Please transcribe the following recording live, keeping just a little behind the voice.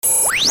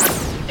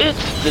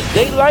It's the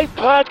Daylight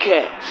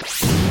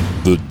Podcast.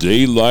 The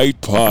Daylight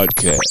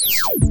Podcast.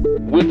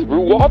 With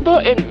Ruwalda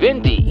and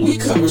Vindy. We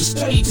cover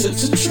study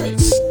tips and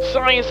tricks,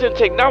 Science and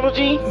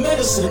technology.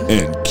 medicine,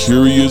 And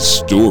curious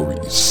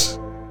stories.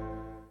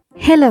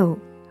 Hello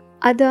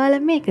අදවාල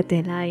මේක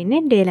තෙලා ඉන්න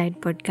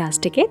daylight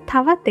podcast එකේ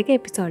තවත් එක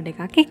episode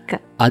එකක් එක්ක.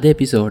 අද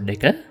episode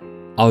එක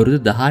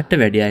අවුරුදු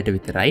 18 වැඩි අයට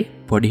විතරයි.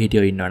 පොඩි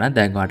හිටියෝ ඉන්නවනම්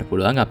දැන් ඔයාලට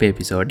පුළුවන් අපේ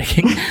එපිසෝඩ්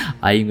එකෙන්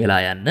අයින්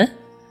වෙලා යන්න.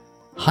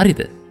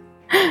 හරිද?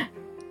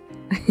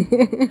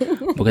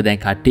 මොකද දැන්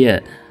කට්ටිය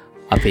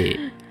අපේ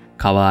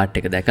කවාට්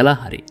එක දැකලා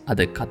හරි අද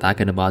කතා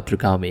කරන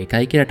මාතෘකාව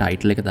මේකයි කියලා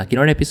ටයිටල් එක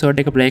දකින්නවනේ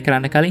එපිසෝඩ් එක ප්ලේ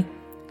කරන්න කලින්.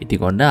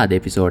 ඉතින් ඔන්න අද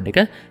එපිසෝඩ් එක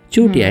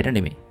චූටි අයට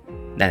නෙමෙයි.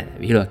 දැන්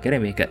විහිළුවක් කරේ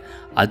මේක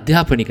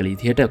අධ්‍යාපනික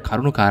ලිතියට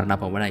කරුණු කාරණා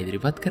පමණ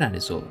ඉදිරිපත්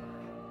කරන්නේ. සෝ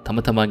තම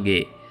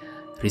තමන්ගේ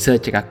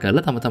රිසර්ච් එකක්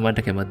කරලා තම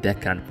තමන්ට කැමති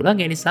දෙයක් කරන්න පුළුවන්.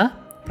 ඒ නිසා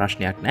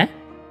ප්‍රශ්නයක් නැහැ.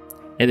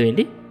 නේද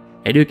වෙන්නේ?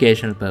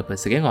 এডুকেෂනල්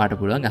පර්පස් එකෙන් ඔයාලට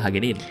පුළුවන්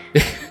අහගෙන ඉන්න.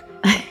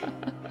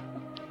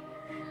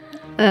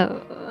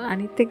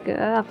 අනිත්තක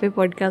අපේ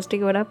පොඩ්කාස්ට්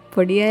එක වඩා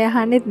පොඩි අය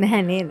අහන්නෙත්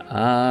නැහැ නේද?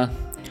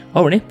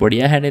 ඔවනේ පොඩි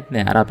අය හැනෙත්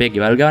නෑ. අර අපේ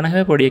ගෙවල් ගාන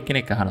හැම පොඩි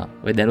එක්කෙනෙක් අහනවා.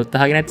 ඔය දැනුත්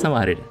අහගෙන නැත්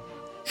සමහර විට.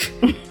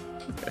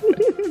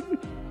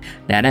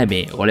 නෑ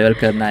මේ O level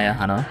කරන අය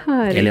අහනවා.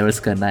 A levels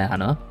කරන අය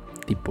අහනවා.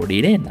 ඉතින්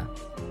පොඩි නේද?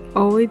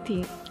 ඔව්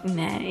ඉතින්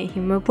නෑ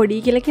එහෙම පොඩි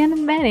කියලා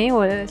කියන්න බෑනේ.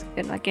 ඔය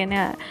කරනවා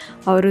කියන්නේ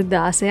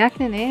අවුරුදු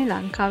 16ක් නේ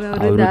ලංකාවේ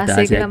අවුරුදු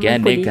 16ක්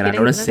කියන්නේ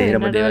කරන්න ඕන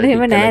සේරම දේවල්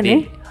එහෙම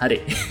නෑනේ. හරි.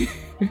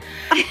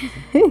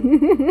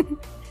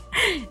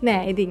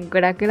 නෑ ඉතින්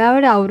ගොඩක්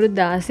වෙලාවට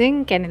අවුරුදු 16න්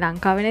කියන්නේ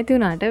ලංකාවේ නැති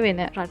වුණාට වෙන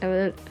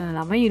රටවල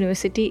ළමයි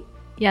යුනිවර්සිටි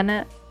යන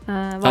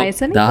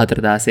වයසනේ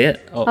 14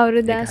 16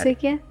 අවුරුදු 16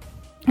 කියන්නේ.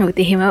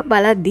 ඔව් එහෙම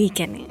බලද්දී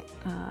කියන්නේ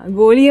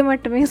ගෝලීය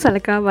මට්ටමේ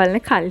සලකා බලන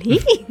කල්හි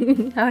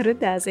අවුරුදු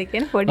 16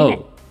 කියන පොඩි නෑ.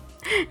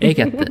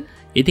 ඒක ඇත්ත.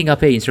 ඉතින්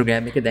අපේ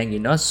Instagram එකේ දැන්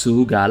ඉන්නවා සූ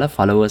ගාලා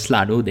followers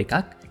ලා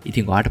 92ක්.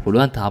 ඉතින් ඔයාලට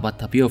පුළුවන් තාමත්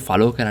අපිව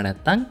follow කරලා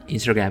නැත්නම්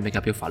Instagram එකේ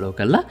අපිව follow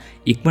කරලා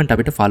ඉක්මනට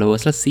අපිට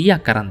followers ලා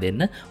 100ක් අරන්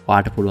දෙන්න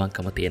ඔයාලට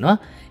පුළුවන්කම තියෙනවා.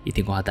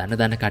 ඉතින් ඔයා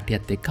දන්න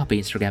කට්ටියත් එක්ක අපේ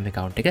Instagram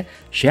account එක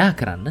share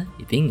කරන්න.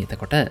 ඉතින්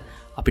එතකොට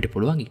අපිට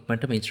පුළුවන්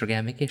ඉක්මනටම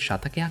Instagram එකේ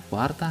ශතකයක්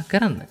වාර්තා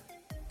කරන්න.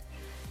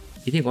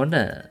 ඉතින් ඔන්න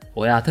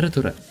ඔය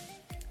අතරතුර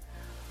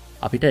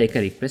අපිට එක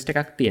රික්වෙස්ට්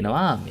එකක්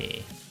තියෙනවා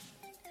මේ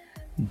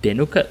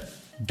දෙනුක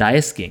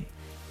ඩයස්ගෙන්.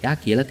 එයා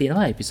කියලා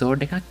තියෙනවා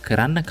එපිසෝඩ් එකක්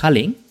කරන්න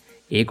කලින්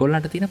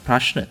ඒගොල්ලන්ට තියෙන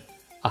ප්‍රශ්න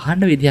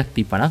අහන්න විදිහක්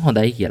තිබ්බනම්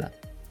හොඳයි කියලා.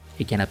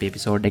 ඒ කියන්නේ අපි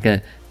එපිසෝඩ් එක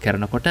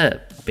කරනකොට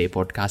අපේ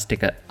පොඩ්කාස්ට්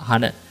එක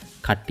අහන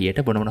කට්ටියට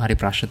මොන හරි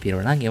ප්‍රශ්න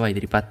තියෙනවා නම් ඒවා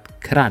ඉදිරිපත්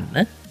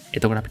කරන්න.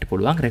 එතකොට අපිට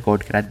පුළුවන්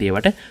රෙකෝඩ් කරද්දී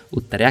ඒවට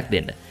උත්තරයක්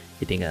දෙන්න.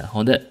 ඉතින්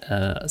හොඳ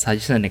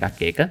සජෙෂන්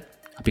එකක් ඒක.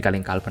 අපි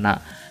කලින් කල්පනා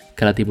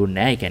කරලා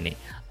තිබුණේ නැහැ. ඒ කියන්නේ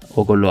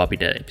ඕගොල්ලෝ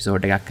අපිට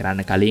එපිසෝඩ් එකක්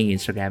කරන්න කලින්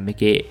Instagram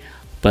එකේ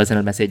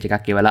පර්සනල් මැසේජ්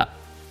එකක් එවලා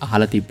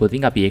අහලා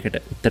තිබ්බොතින් අපි ඒකට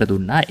උත්තර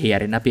දුන්නා. ඒ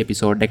අරින්න අපි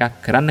එපිසෝඩ්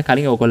එකක් කරන්න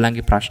කලින්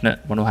ඕගොල්ලන්ගේ ප්‍රශ්න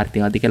මොන හරි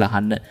තියෙනවද කියලා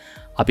අහන්න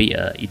අපි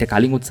ඊට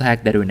කලින්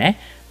උත්සාහයක් දරුවේ නැහැ.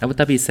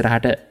 නමුත් අපි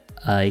ඉස්සරහට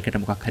ඒකට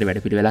මොකක් හරි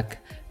වැඩපිළිවෙලක්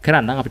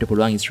කරන්න අපිට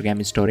පුළුවන් Instagram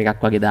story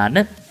එකක් වගේ දාන්න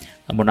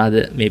මොනවාද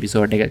මේ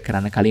එපිසෝඩ් එක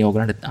කරන්න කලින්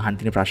ඕගොල්ලන්ට අහන්න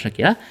තියෙන ප්‍රශ්න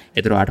කියලා.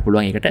 ඒතර ඔයාලට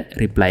පුළුවන් ඒකට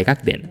reply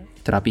එකක් දෙන්න.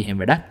 ඒතර අපි එහෙම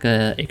වැඩක්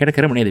ඒකට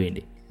කරමු නේද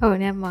වෙන්නේ? ඔව්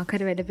නෑ මොකක්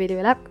හරි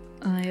වැඩපිළිවෙලක්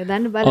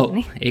යොදන්න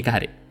බලන්නේ. ඒක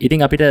හරි.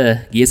 ඉතින් අපිට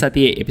ගිය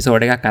සතියේ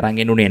එපිසෝඩ් එකක් අරන්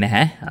එන්නුනේ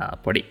නැහැ.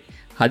 පොඩි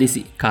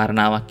හදිසි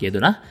කාරණාවක්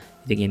කියදුනා.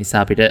 ඉතින් ඒ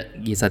නිසා අපිට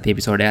ගිය සතියේ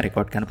එපිසෝඩ් එක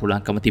රෙකෝඩ් කරන්න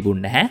පුළුවන්කම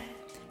තිබුණේ නැහැ.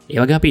 ඒ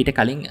වගේ අපි ඊට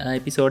කලින්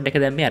එපිසෝඩ්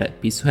එක දැම්මේ අර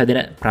පිස්සු හැදෙන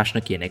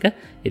ප්‍රශ්න කියන එක.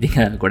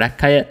 ඉතින්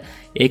ගොඩක් අය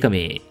ඒක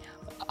මේ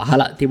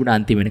අහලා තිබුණ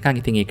අන්තිම වෙනකන්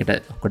ඉතින් ඒකට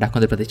ගොඩක්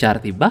හොඳ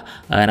ප්‍රතිචාර තිබ්බා.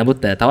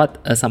 නමුත්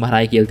තවත් සමහර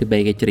අය කියලා තිබ්බා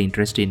ඒක එච්චර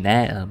ඉන්ටරෙස්ටිං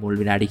නෑ. මුල්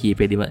විනාඩි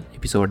කිහිපෙදිම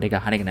එපිසෝඩ් එක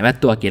අහන එක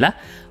නැවැත්තුවා කියලා.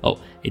 ඔව්.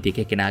 ඉතින් එක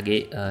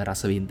එක්කෙනාගේ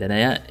රසවින්දනය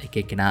එක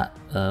එක්කෙනා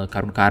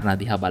කරුණු කාරණා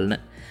දිහා බලන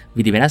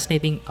විදි වෙනස්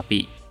නේ. ඉතින්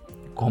අපි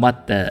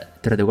කොහොමත්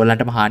තර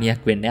දෙගොල්ලන්ටම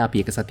හානියක් වෙන්නේ නැහැ. අපි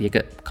එක සතියක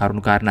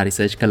කරුණු කාරණා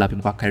රිසර්ච් කරලා අපි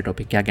මොකක් හරි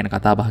ටොපික් එකක් ගැන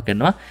කතා බහ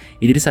කරනවා.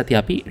 ඉදිරි සතිය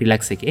අපි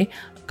රිලැක්ස් එකේ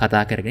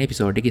කතා කරගෙන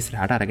එපිසෝඩ් එක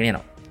ඉස්සරහට අරගෙන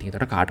යනවා. ඉතින්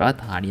ඒතර කාටවත්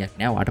හානියක්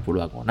නැහැ. ඔයාලට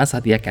පුළුවන් වුණා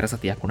සතියක් කර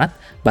සතියක් වුණත්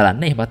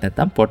බලන්න. එහෙමත්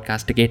නැත්නම්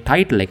පොඩ්කාස්ට් එකේ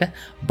ටයිටල් එක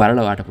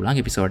බලලා ඔයාලට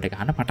පුළුවන් එපිසෝඩ් එක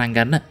අහන්න පටන්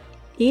ගන්න.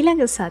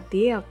 ඊළඟ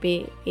සතියේ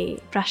අපේ ඒ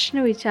ප්‍රශ්න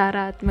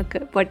විචාරාත්මක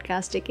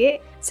පොඩ්කාස්ට් එකේ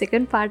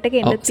සෙකන්ඩ් පාර්ට් එක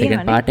එන්න සෙකන්ඩ්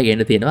තියෙනවා. පාර්ට් එක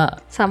එන්න තියෙනවා.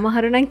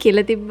 සමහරු නම්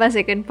කියලා තිබ්බා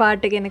සෙකන්ඩ්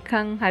පාර්ට් එක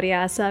එනකන් හරි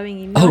ආසාවෙන්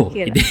ඉන්නවා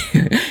කියලා.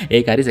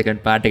 ඒක හරි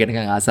සෙකන්ඩ් පාර්ට් එක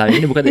නිකන් ආසාවෙන්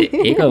ඉන්නේ. මොකද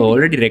ඒක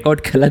ඕල්රෙඩි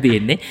රෙකෝඩ් කරලා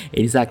තියෙන්නේ.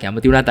 ඒ නිසා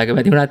කැමති වුණත්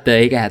අකමැති වුණත්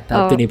ඒක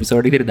 77 වෙනි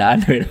එපිසෝඩ් එකට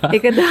දාන්න වෙනවා.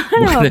 ඒක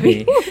දානවා අපි.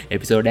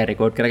 එපිසෝඩ් එක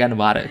රෙකෝඩ් කරගන්න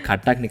වාර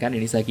කට්ටක් නිකන්.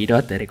 ඒ නිසා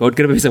කීටවත් රෙකෝඩ්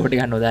කරපු එපිසෝඩ්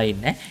එක නොදා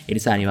ඉන්නේ. ඒ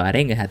නිසා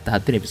අනිවාර්යෙන්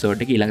 77 වෙනි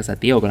එපිසෝඩ් එක ඊළඟ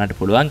සතියේ ඔයගලන්ට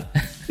පුළුවන්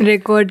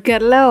රෙකෝඩ්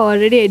කරලා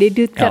ඕල්රෙඩි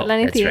එඩිට්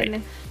කරලානේ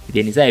තියෙන්නේ.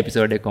 ඒ නිසා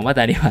එපිසෝඩ් එක කොහමද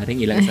අනිවාර්යෙන්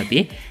ඊළඟ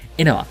සතියේ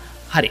එනවා.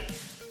 හරි.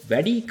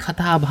 වැඩි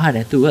කතා බහ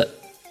නැතුව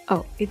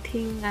ඔව්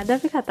ඉතින් අද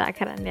අපි කතා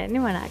කරන්න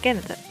යන්නේ මොනවා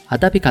ගැනද?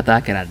 අද අපි කතා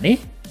කරන්නේ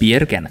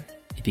බියර් ගැන.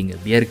 ඉතින්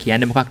බියර්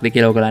කියන්නේ මොකක්ද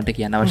කියලා ඔයගලන්ට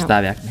කියන්න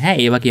අවශ්‍යතාවයක් නැහැ.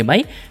 ඒ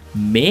වගේමයි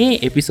මේ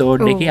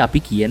එපිසෝඩ් එකේ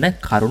අපි කියන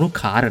කරුණු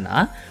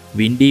කාරණා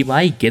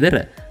වින්ඩීමයි ගෙදර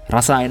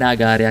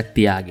රසායනාගාරයක්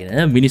තියාගෙන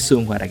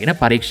මිනිස්සුන් වරගෙන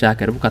පරීක්ෂා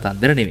කරපු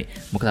කතන්දර නෙමෙයි.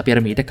 මොකද අපි අර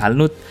මීට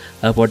කලිනුත්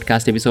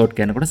පොඩ්කාස්ට් එපිසෝඩ්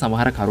කරනකොට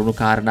සමහර කරුණු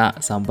කාරණා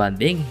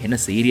සම්බන්ධයෙන් එන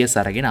සීරියස්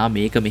අරගෙන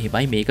මේක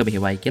මෙහෙමයි මේක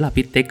මෙහෙමයි කියලා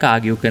අපිත් එක්ක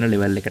ආගියු කරන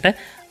ලෙවල් එකට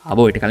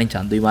ආවෝයිට කලින්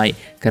චන්දුයිමයි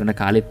කරන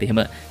කාලෙත්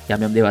එහෙම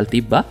යම් දේවල්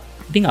තිබ්බා.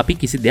 ඉතින් අපි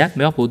කිසි දෙයක්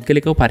මේවා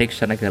පුද්ගලිකව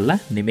පරීක්ෂණ කරලා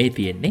නෙමෙයි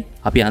තියෙන්නේ.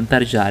 අපි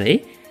අන්තර්ජාලයේ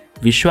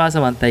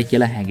විශ්වාසවන්තයි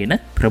කියලා හැඟෙන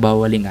ප්‍රභව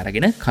වලින්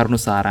අරගෙන කරුණු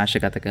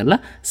සාරාංශගත කරලා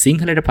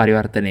සිංහලට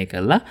පරිවර්තනය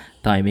කරලා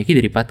තමයි මේක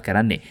ඉදිරිපත්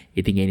කරන්නේ.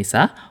 ඉතින් ඒ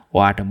නිසා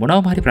ඔයාට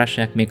මොනවම හරි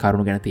ප්‍රශ්නයක් මේ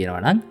කරුණු ගැන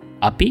තියෙනවා නම්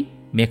අපි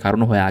මේ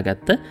කරුණු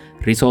හොයාගත්ත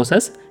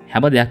රිසෝසස්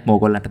හැම දෙයක්ම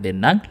ඕගොල්ලන්ට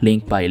දෙන්නම්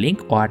link by link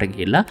ඔයාට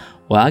ගිහිල්ලා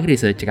ඔයාගේ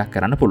රිසර්ච් එකක්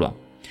කරන්න පුළුවන්.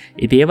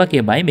 ඉතින් ඒ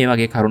වගේමයි මේ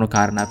වගේ කරුණු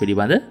කාරණා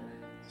පිළිබඳ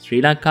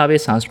ශ්‍රී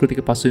ලංකාවේ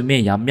සංස්කෘතික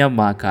පසුබිමේ යම්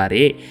යම්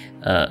ආකාරයේ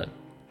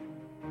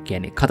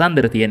කියන්නේ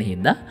කතන්දර තියෙන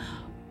හින්දා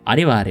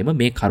අනිවාර්යයෙන්ම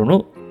මේ කරුණු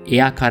ඒ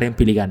ආකාරයෙන්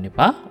පිළිගන්න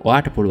එපා.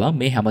 ඔයාට පුළුවන්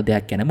මේ හැම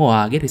දෙයක් ගැනම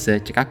ඔයාගේ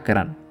රිසර්ච් එකක්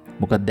කරන්න.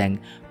 මොකද දැන්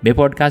මේ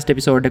පොඩ්කාස්ට්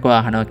එපිසෝඩ් එක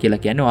අහනවා කියලා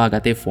කියන්නේ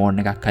ඔයාගතේ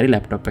ෆෝන් එකක් හරි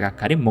ලැප්ටොප්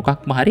එකක් හරි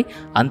මොකක්ම හරි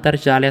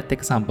අන්තර්ජාලයත්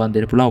එක්ක සම්බන්ධ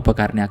වෙන්න පුළුවන්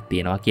උපකරණයක්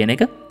තියෙනවා කියන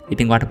එක.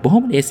 ඉතින් ඔයාට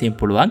බොහොම ලේසියෙන්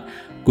පුළුවන්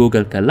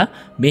Google කරලා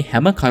මේ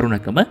හැම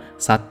කරුණකම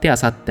සත්‍ය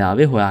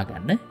අසත්‍යාවය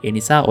හොයාගන්න. ඒ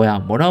නිසා ඔයා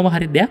මොනවම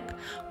හරි දෙයක්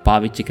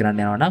පාවිච්චි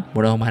කරන්න යනවා නම්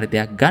මොනවම හරි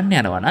දෙයක් ගන්න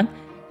යනවා නම්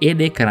ඒ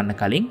දේ කරන්න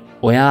කලින්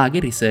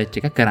ඔයාගේ රිසර්ච්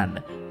එක කරන්න.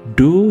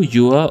 Do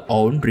your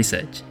own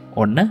research.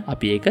 ඔන්න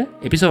අපි ඒක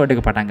එපිසෝඩ් එක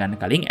පටන් ගන්න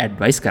කලින්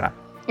ඇඩ්වයිස් කරා.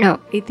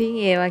 ඔව් ඉතින්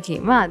ඒ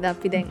වගේම අද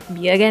අපි දැන්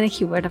බිය ගැන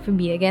කිව්වට අපි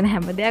බිය ගැන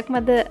හැම දෙයක්ම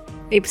අද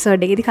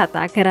එපිසෝඩ් එකේදී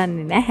කතා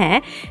කරන්නේ නැහැ.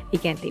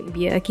 ඒ කියන්නේ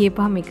බිය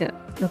කියපුවම එක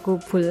ලොකු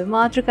පුල්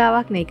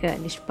මාතෘකාවක් නේ. ඒක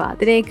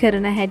නිෂ්පාදනය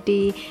කරන හැටි,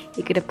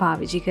 ඒකට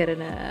පාවිච්චි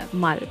කරන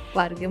මල්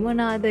වර්ග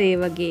මොනවාද, ඒ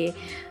වගේ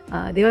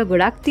දේවල්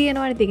ගොඩක්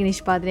තියෙනවනේ. ඒක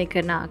නිෂ්පාදනය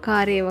කරන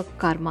ආකාරය, ඒව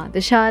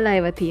කර්මාන්තශාලා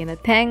ඒව තියෙන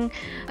තැන්,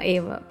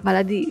 ඒව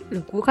බලදී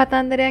ලොකු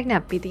කතන්දරයක් නේ.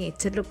 අපි ඉතින්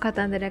එච්චර ලොකු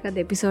කතන්දරයක්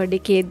අද එපිසෝඩ්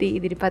එකේදී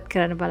ඉදිරිපත්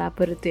කරන්න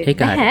බලාපොරොත්තු වෙන්නේ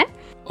නැහැ.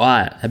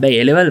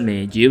 හැබැයි එලෙවල්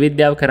මේ ජීව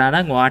විද්‍යාව කරා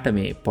නම් ඔයාට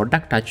මේ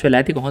පොඩ්ඩක් ටච්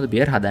වෙලා ඇති කොහොමද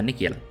බියර් හදන්නේ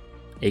කියලා.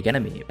 ඒ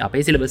කියන්නේ මේ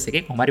අපේ සිලබස්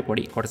එකේ කොහොමරි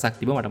පොඩි කොටසක්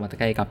තිබ්බ මට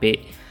මතකයි ඒක අපේ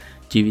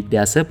ජීව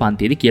විද්‍යාස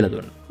පන්තියේදී කියලා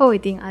දුන්නා. ඔව්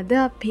ඉතින් අද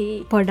අපි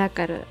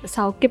පොඩක් අර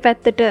සෞඛ්‍ය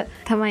පැත්තට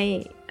තමයි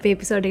අපේ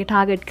එපිසෝඩ් එක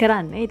ටාගට්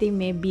කරන්නේ. ඉතින්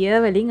මේ බියර්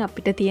වලින්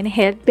අපිට තියෙන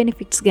හෙල්ත්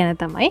බෙනිෆිට්ස් ගැන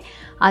තමයි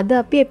අද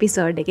අපි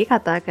එපිසෝඩ් එකේ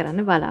කතා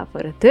කරන්න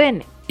බලාපොරොත්තු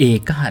වෙන්නේ.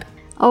 ඒක හරි.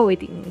 ඔව්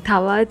ඉතින්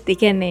තවත් ඒ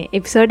කියන්නේ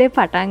එපිසෝඩ් එක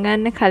පටන්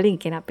ගන්න කලින්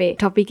කියන අපේ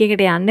ටොපික්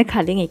එකට යන්න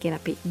කලින් ඒ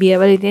කියන්නේ අපි බියර්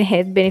වල තියෙන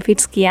හෙල්ත්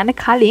බෙනිෆිට්ස් කියන්න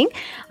කලින්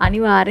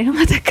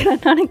අනිවාර්යයෙන්ම මතක්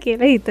කරන්න ඕන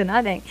කියලා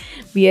හිතනවා. දැන්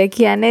බියර්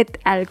කියන්නේ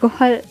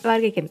ඇල්කොහොල්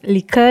වර්ග කියන්නේ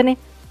ලිකර්නේ.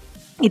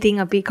 ඉතින්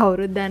අපි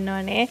කවුරුත්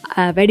දන්නවනේ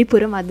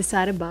වැඩිපුර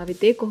මද්යසාර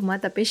භාවිතය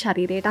කොහොමත් අපේ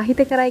ශරීරයට අහිත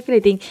කරයි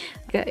කියලා. ඉතින්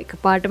එක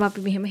පාටම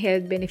අපි මෙහෙම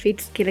හෙල්ත්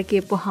බෙනිෆිට්ස් කියලා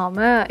කියපුවාම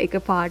එක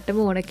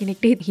පාටම ඕන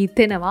කෙනෙක්ට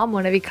හිතෙනවා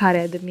මොන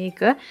විකාරයක්ද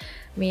මේක.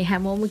 මේ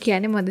හැමෝම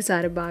කියන්නේ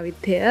මද්යසාර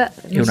භාවිතය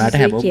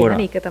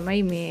කියන එක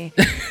තමයි මේ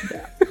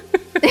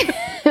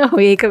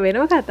ඒක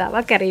වෙනම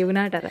කතාවක් කරේ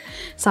වුණාට අර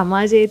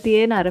සමාජයේ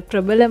තියෙන අර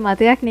ප්‍රබල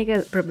මතයක් නේක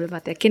ප්‍රබල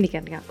මතයක්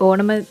කියන්නේ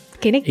ඕනම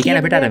කෙනෙක් කියන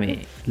අපිට අර මේ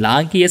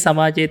ලාංකීය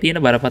සමාජයේ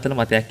තියෙන බරපතල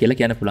මතයක් කියලා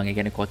කියන්න පුළුවන්. ඒ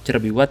කියන්නේ කොච්චර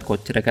බිව්වත්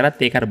කොච්චර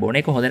කරත් ඒක අර බොන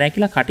එක හොඳ නැහැ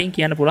කියලා කටින්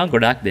කියන්න පුළුවන්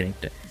ගොඩාක්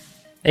දෙනෙක්ට.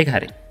 ඒක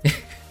හරි.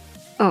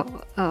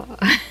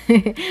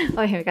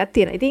 ඔය එකක්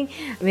තියෙනවා. ඉතින්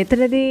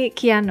මෙතනදී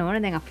කියන්න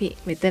ඕන දැන් අපි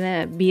මෙතන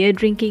බියර්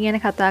ඩ්‍රින්කින් ගැන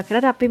කතා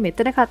කරලා අපි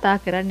මෙතන කතා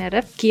කරන්නේ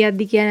අර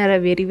කියද්දි කියන්නේ අර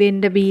වෙරි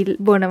වෙන්න බීල්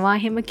බොනවා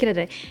හැම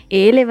කියලා.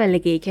 ඒ ලෙවල්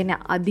එකේ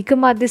කියන්නේ අධික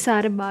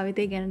මද්යසාර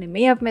භාවිතය ගැන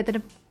නෙමෙයි අපි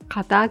මෙතන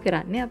කතා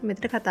කරන්නේ. අපි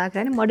මෙතන කතා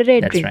කරන්නේ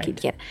මොඩරේට්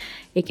ඩ්‍රින්කින් කියන.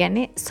 ඒ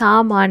කියන්නේ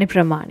සාමාන්‍ය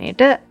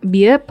ප්‍රමාණයට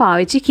බියර්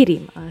පාවිච්චි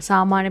කිරීම.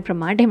 සාමාන්‍ය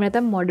ප්‍රමාණයට එහෙම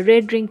නැත්නම්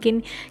මොඩරේට්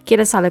ඩ්‍රින්කින්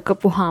කියලා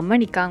සලකපුවාම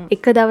නිකන්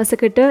එක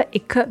දවසකට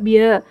එක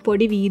බියර්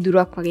පොඩි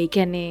වීදුරක් වගේ. ඒ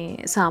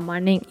කියන්නේ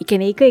සාමාන්‍යයෙන් ඒ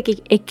කියන්නේ ඒක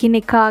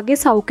එකිනෙකාගේ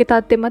සෞඛ්‍ය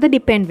තත්ත්වය මත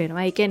ඩිපෙන්ඩ්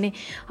වෙනවා. ඒ කියන්නේ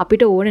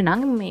අපිට ඕනේ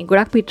නම් මේ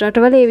ගොඩක්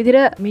පිටරටවල ඒ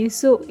විදිහට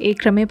මිනිස්සු ඒ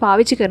ක්‍රමය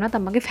පාවිච්චි කරනවා.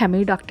 තමන්ගේ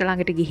ෆැමිලි ඩොක්ටර්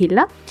ළඟට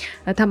ගිහිල්ලා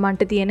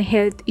තමන්ට තියෙන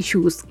හෙල්ත්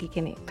ඉෂුස්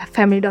කියන්නේ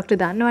ෆැමිලි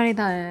ඩොක්ටර්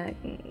දන්නවනේ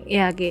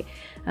එයාගේ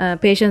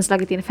පේෂන්ස්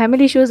ලගේ තියෙන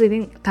ෆැමිලි ඉෂුස්.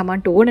 ඉතින්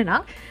තමන්ට ඕන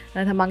නම්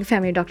තමන්ගේ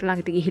ෆැමිලි ඩොක්ටර්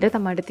ළඟට ගිහිල්ලා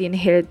තමන්ට තියෙන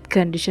හෙල්ත්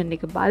කන්ඩිෂන්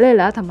එක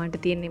බලලා තමන්ට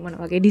තියෙන මොන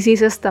වගේ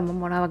ඩිසීසස් තමන්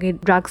මොන වගේ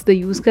ඩ්‍රග්ස්ද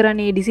යූස්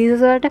කරන්නේ ඒ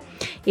ඩිසීසස් වලට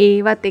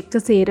ඒවත් එක්ක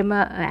සේරම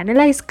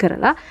ඇනලයිස්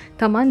කරලා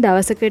තමන්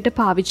දවසකට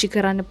පාවිච්චි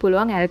කරන්න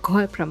පුළුවන්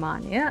ඇල්කොහොල්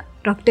ප්‍රමාණය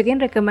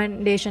ඩොක්ටර්ගෙන්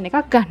රෙකමෙන්ඩේෂන් එකක්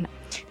ගන්න.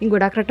 ඉතින්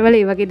ගොඩක් රටවල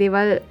ඒ වගේ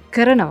දේවල්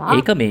කරනවා.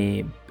 ඒක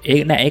මේ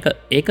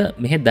ඒක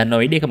මෙහ දන්න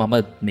ඔයිඩ එක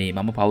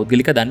මම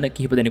පෞද්ගලික දන්න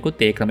කිහිප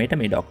දෙනෙකුත් ඒ ක්‍රමයට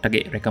මේ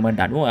ඩොක්ටර්ගේ රෙකමෙන්ඩ්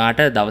අනුව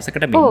යාට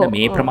දවසකට මෙන්න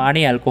මේ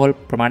ප්‍රමාණය ඇල්කොහොල්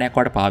ප්‍රමාණයක්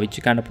වට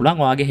පාවිච්චි කරන්න පුළුවන්.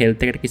 ඔයාගේ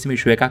හෙල්ත් එකට කිසිම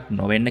ඉෂුව එකක්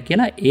නොවෙන්න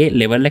කියලා ඒ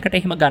ලෙවල් එකට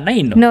එහෙම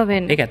ගන්න ඉන්නවා.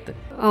 ඒක ඇත්ත.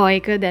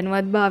 ඒක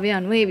දැනුවත්භාවය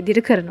අනුව ඒ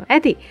විදිහට කරනවා.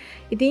 ඇති.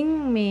 ඉතින්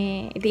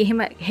මේ ඉතින්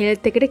එහෙම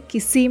හෙල්ත් එකට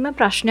කිසිම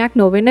ප්‍රශ්නයක්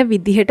නොවෙන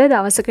විදිහට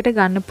දවසකට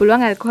ගන්න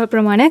පුළුවන් ඇල්කොහොල්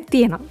ප්‍රමාණයක්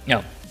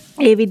තියෙනවා.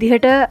 ඒ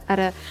විදිහට අර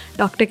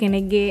ඩොක්ටර්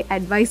කෙනෙක්ගේ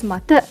ඇඩ්වයිස්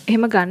මත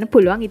එහෙම ගන්න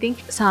පුළුවන්. ඉතින්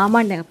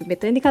සාමාන්‍යයෙන් අපි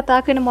මෙතනදී කතා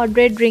කරන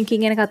මොඩරේට්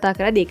ඩ්‍රින්කින් ගැන කතා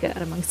කරලා ඒක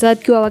අර මම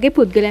ඉස්සත් කිව්වා වගේ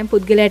පුද්ගලයන්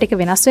පුද්ගලයාට ඒක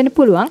වෙනස් වෙන්න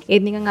පුළුවන්.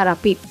 ඒත් නිකන් අර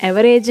අපි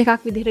ඇවරේජ්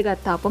එකක් විදිහට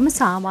ගත්තාපම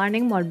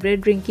සාමාන්‍යයෙන්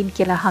මොඩරේට් ඩ්‍රින්කින්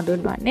කියලා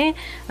හඳුන්වන්නේ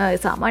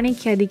සාමාන්‍යයෙන්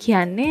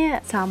කියන්නේ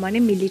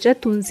සාමාන්‍ය මිලිලිටර්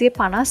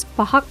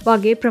 355ක්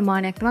වගේ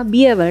ප්‍රමාණයක් තමයි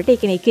බියර් වලට. ඒ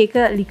කියන්නේ එක එක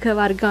ලිකර්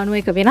වර්ග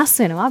අනුව එක වෙනස්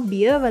වෙනවා.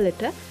 බියර්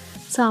වලට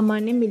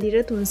සාමාන්‍ය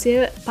මිලිලිටර්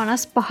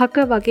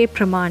 355ක වගේ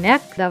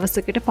ප්‍රමාණයක්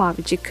දවසකට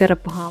පාවිච්චි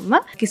කරපුවාම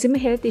කිසිම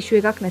හෙල්ත්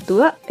ඉෂුව එකක්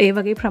නැතුව ඒ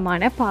වගේ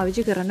ප්‍රමාණයක්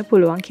පාවිච්චි කරන්න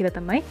පුළුවන් කියලා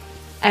තමයි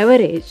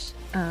ඇවරේජ්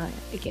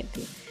එක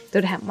තියෙන්නේ.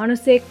 ඒතකොට හැම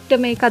මිනිස්සෙක්ට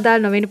මේක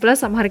අදාළ නොවෙන්න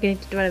පුළුවන්. සමහර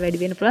කෙනෙක්ට වඩා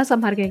වැඩි වෙන්න පුළුවන්.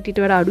 සමහර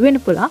කෙනෙක්ට වඩා අඩු වෙන්න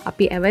පුළුවන්.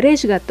 අපි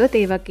ඇවරේජ්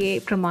ගත්තොත් ඒ වගේ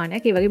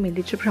ප්‍රමාණයක්, ඒ වගේ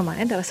මිලිලිටර්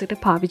ප්‍රමාණයක්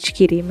දවසකට පාවිච්චි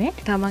කිරීමෙන්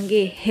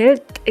තමන්ගේ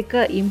හෙල්ත් එක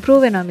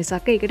ඉම්ප්‍රූව් වෙනවා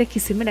මිසක් ඒකට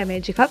කිසිම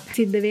ඩැමේජ් එකක්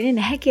සිද්ධ වෙන්නේ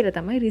නැහැ කියලා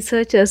තමයි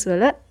රිසර්චර්ස්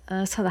වල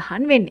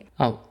සඳහන් වෙන්නේ.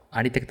 ඔව්.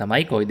 අනිතක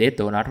තමයි කොයිදේ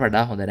තෝනාට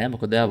වඩා හොඳ නෑ.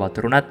 මොකද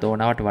වතුරුණත්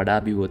තෝනාවට වඩා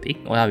බිව්වොත්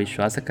ඔයා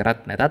විශ්වාස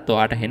කරත් නැතත්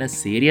ඔයාට හෙන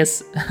සීරියස්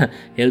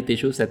හෙල්ත්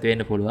ඉෂුස් ඇති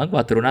වෙන්න පුළුවන්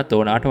වතුරුණත්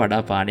තෝනාට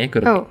වඩා පානය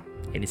කරොත්.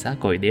 ඒ නිසා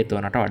කොයිදේ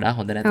තෝනාට වඩා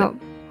හොඳ නැත.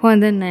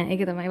 හොඳ නැහැ.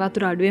 ඒක තමයි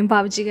වතුර අඩුවෙන්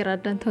පාවිච්චි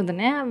කරන්නත් හොඳ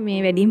නෑ.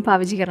 මේ වැඩියෙන්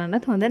පාවිච්චි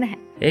කරන්නත් හොඳ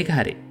නැහැ. ඒක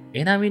හරි.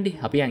 එහෙනම් වෙන්නේ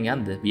අපි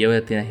යන්ද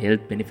බියර් තියෙන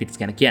හෙල්ත්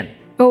බෙනිෆිට්ස් ගැන කියන්නේ.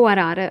 ඔව්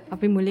අර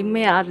අපි මුලින්ම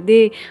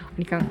අර්ධේ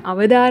නිකන්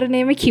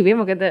අවධාරණයම කිව්වේ.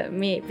 මොකද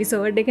මේ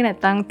එපිසෝඩ් එක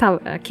නැත්තම් තව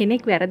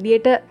කෙනෙක්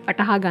වැරදියට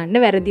අටහා ගන්න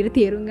වැරදියට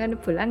තේරුම් ගන්න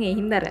පුළුවන්. ඒ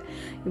හින්දා අර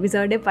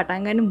එපිසෝඩ් එක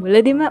පටන් ගන්න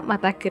මුලදීම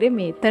මතක් කරේ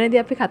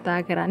මේතනදී අපි කතා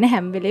කරන්නේ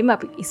හැම වෙලේම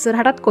අපි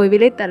ඉස්සරහටත් කොයි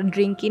වෙලෙත් අර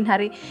ඩ්‍රින්කින්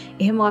හරි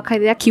එහෙම මොකක්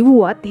හරි දෙයක්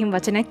කිව්වත් එහෙම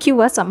වචනයක්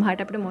කිව්වත්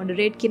සමහරට අපිට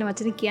මොඩරේට් කියන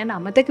වචනේ කියන්න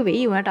අමතක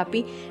වෙයි. උනාට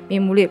අපි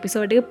මේ මුළු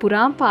එපිසෝඩ් එක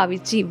පුරාම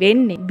පාවිච්චි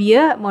වෙන්නේ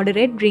බියර්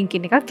මොඩරේට්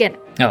ඩ්‍රින්කින් එකක් ගැන.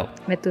 ඔව්.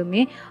 මෙතු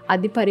මේ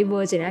අධි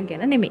පරිභෝජනයක්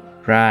ගැන නෙමෙයි.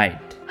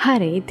 right.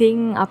 හරි. ඉතින්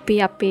අපි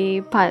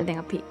අපේ දැන්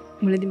අපි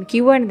මුලදිම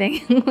කිව්වනේ දැන්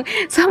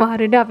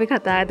සමහරවිට අපි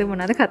කතා කරද්දී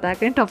මොනවද කතා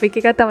කරන්නේ ටොපික්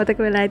එකත් අමතක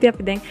වෙලා ඉතින්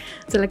අපි දැන්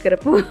ඉස්සලා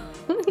කරපු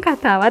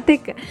කතාවත්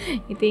එක්ක.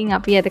 ඉතින්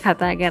අපි අද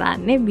කතා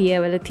කරන්නේ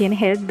බියර් වල තියෙන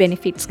හෙල්ත්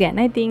බෙනිෆිට්ස්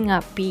ගැන. ඉතින්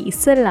අපි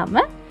ඉස්සෙල්ලාම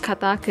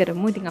කතා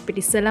කරමු. ඉතින්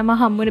අපිට ඉස්සෙල්ලාම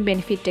හම්බුන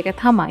බෙනිෆිට් එක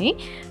තමයි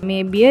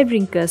මේ බියර්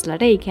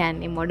ඩ්‍රින්කර්ස්ලාට, ඒ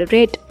කියන්නේ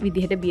මොඩරේට්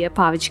විදිහට බියර්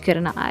පාවිච්චි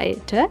කරන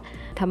අයට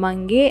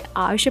තමන්ගේ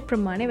අවශ්‍ය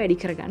ප්‍රමාණය වැඩි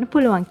කරගන්න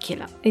පුළුවන්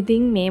කියලා.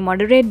 ඉතින් මේ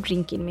මොඩරේට්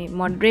ඩ්‍රින්කින්, මේ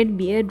මොඩරේට්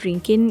බියර්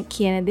ඩ්‍රින්කින්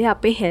කියන දේ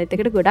අපේ හෙල්ත්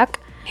එකට ගොඩක්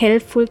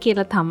හෙල්ප්ෆුල්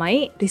කියලා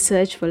තමයි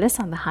රිසර්ච් වල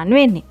සඳහන්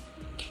වෙන්නේ.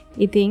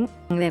 ඉතින්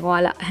දැන්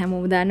ඔයාලා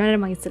හැමෝම දන්නවනේ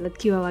මම ඉස්සෙල්ලත්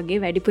කිව්වා වගේ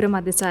වැඩිපුර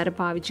මද්යසාර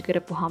පාවිච්චි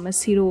කරපුවාම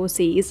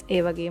සිරෝසිස්,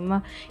 ඒ වගේම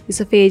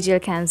ඉසොෆේජියල්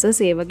කැන්සර්ස්,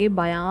 ඒ වගේ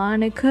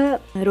භයානක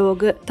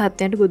රෝග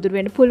තත්ත්වයන්ට ගොදුරු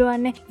වෙන්න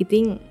පුළුවන් නේ.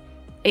 ඉතින්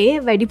ඒ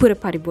වැඩිපුර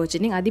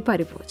පරිභෝජනයෙන් අධි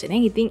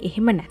පරිභෝජනයෙන්. ඉතින්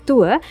එහෙම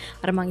නැතුව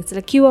අර මං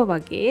ඉස්සෙල්ලා කිව්වා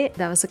වගේ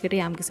දවසකට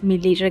යම්කිසි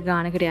මිලිලිටර්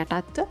ගානකට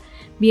යටත්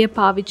බියර්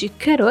පාවිච්චි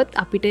කරොත්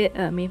අපිට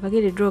මේ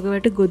වගේ ලෙඩ රෝග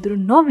වලට ගොදුරු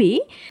නොවි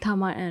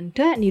තමන්ට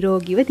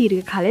නිරෝගීව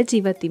දීර්ඝ කාලයක්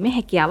ජීවත් වීමේ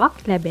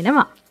හැකියාවක්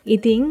ලැබෙනවා.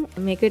 ඉතින්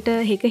මේකට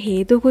එක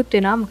හේතුකුත්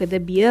වෙනවා. මොකද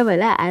බියර්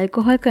වල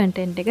ඇල්කොහොල්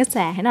කන්ටෙන්ට් එක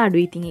සෑහෙන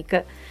අඩුයි. ඉතින් ඒක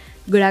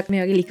ගොඩක්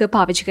මේ වගේ ලිකර්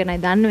පාවිච්චි කරන අය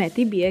දන්නවා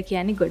ඇති. බියර්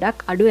කියන්නේ ගොඩක්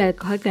අඩු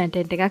ඇල්කොහොල්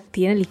කන්ටෙන්ට් එකක්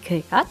තියෙන ලිකර්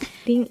එකක්.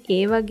 ඉතින්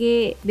ඒ වගේ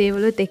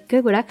දේවලුත් එක්ක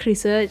ගොඩක්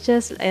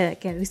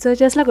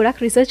රිසර්චර්ස්ලා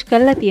ගොඩක් රිසර්ච්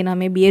කරලා තියෙනවා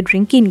මේ බියර්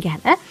ඩ්‍රින්කින්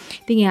ගැන.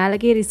 ඉතින්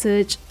එයාලගේ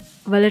රිසර්ච්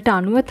වලට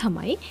අනුව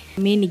තමයි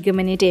මේ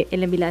නිගමනයට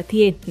එළඹිලා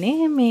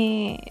තියෙන්නේ මේ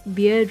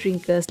බියර්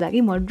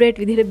ඩ්‍රින්කර්ස්ලාගේ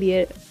මොඩරේට් විදිහට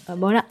බියර්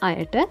බොන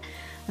අයට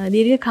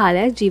දීර්ඝ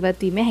කාලයක්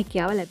ජීවත් වීමේ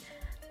හැකියාව ලැබෙනවා.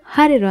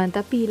 හරි රොන්ත,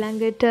 අපි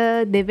ඊළඟට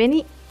දෙවෙනි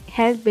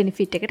හෙල්ත්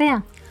බෙනිෆිට් එකට යමු.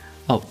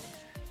 ඔව්.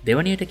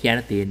 දෙවනියට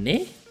කියන්න තියෙන්නේ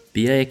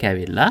බියර් එක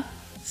ඇවිල්ලා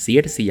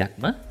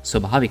 100%ක්ම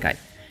ස්වභාවිකයි.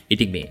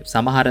 ඉතින් මේ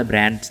සමහර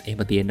බ්‍රෑන්ඩ්ස්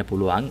එහෙම තියෙන්න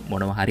පුළුවන්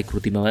මොනවා හරි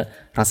කෘතිමව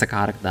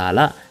රසකාරක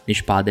දාලා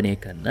නිෂ්පාදනය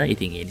කරන.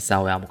 ඉතින් ඒ නිසා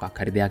ඔයා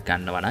මොකක් හරි දෙයක්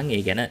ගන්නවා නම්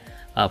ඒ ගැන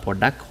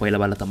පොඩ්ඩක්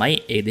හොයලා බලලා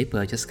තමයි ඒ දේ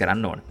පර්චේස්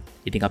කරන්න ඕන.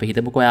 ඉතින් අපි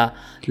හිතමුකෝ ඔයා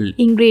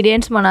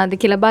ඉන්ග්‍රීඩියන්ට්ස් මොනවද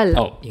කියලා බලන්න.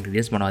 ඔව්,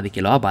 ඉන්ග්‍රීඩියන්ට්ස් මොනවද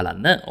කියලා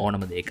බලන්න.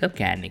 ඕනම දෙයක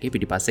කෑන් එකේ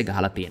පිටිපස්සේ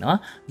ගහලා තියෙනවා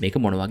මේක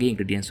මොන වගේ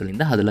ඉන්ග්‍රීඩියන්ට්ස්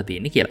වලින්ද හදලා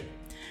තියෙන්නේ කියලා.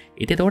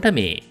 ඉතින් එතකොට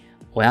මේ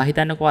ඔයා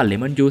හිතන්නකෝ ඔයා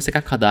ලෙමන් ජූස්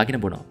එකක් හදාගෙන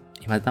බොනවා.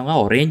 එහෙම නැත්නම්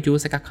ඔයා ඔරෙන්ජ්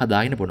ජූස් එකක්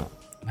හදාගෙන බොනවා.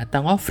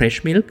 නැත්නම් ඔයා ෆ්‍රෙෂ්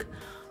මිල්ක්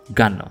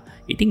ගන්නවා.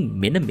 ඉතින්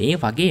මෙන්න මේ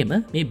වගේම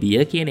මේ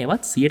බියර් කියන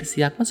ඒවත්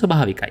 100%ක්ම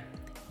ස්වභාවිකයි.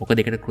 මොකද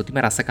ඒකට කෘතිම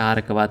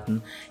රසකාරකවත්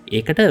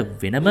ඒකට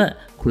වෙනම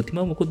කෘතිම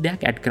මුකුත්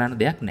දෙයක් ඇඩ් කරන්න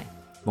දෙයක් නැහැ.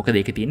 මොකද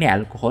ඒකේ තියෙන්නේ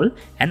ඇල්කොහොල්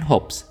ඇන්ඩ්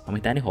හොප්ස්. මම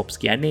හිතන්නේ හොප්ස්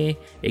කියන්නේ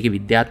ඒකේ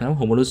විද්‍යාත්මකව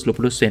හොමුලුස්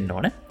ලුපුලුස් වෙන්න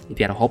ඕන.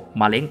 ඉතින් අර හොප්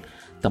මලෙන්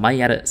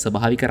තමයි අර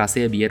ස්වභාවික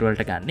රසය බියර්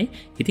වලට ගන්නෙ.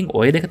 ඉතින්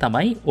ඔය දෙක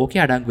තමයි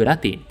ඕකේ අඩංගු වෙලා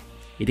තියෙන්නේ.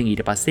 ඉතින්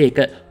ඊට පස්සේ ඒක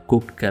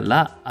කුක්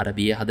කරලා අර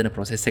බියර් හදන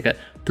ප්‍රොසෙස් එක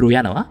through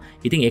යනවා.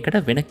 ඉතින් ඒකට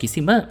වෙන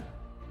කිසිම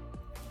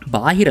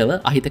බාහිරව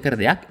අහිතකර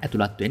දෙයක්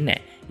ඇතුළත් වෙන්නේ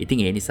නැහැ. ඉතින්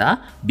ඒ නිසා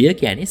බියර්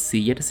කියන්නේ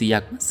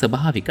 100%ක්ම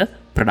ස්වභාවික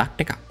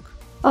ප්‍රොඩක්ට් එකක්.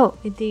 ඔව්.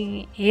 ඉතින්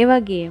ඒ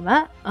වගේම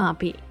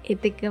අපි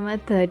ඒත් එක්කම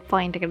තර්ඩ්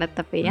පොයින්ට්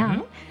එකටත් අපේ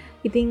යමු.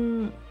 ඉතින්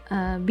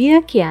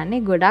බියර්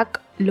කියන්නේ ගොඩක්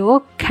ලෝ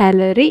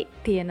කැලරි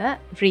තියෙන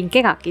ඩ්‍රින්ක්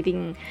එකක්. ඉතින්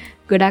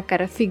ගොඩක්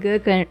අර ෆිගර්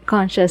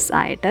කොන්ෂස්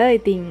අයට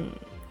ඉතින්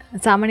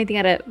සාමාන්‍යයෙන් ඉතින්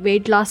අර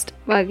weight loss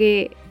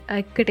වගේ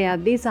එකට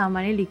යද්දී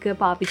සාමාන්‍ය ලික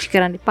පාවිච්චි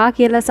කරන්න එපා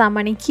කියලා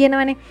සාමාන්‍යයෙන්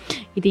කියනවනේ.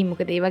 ඉතින්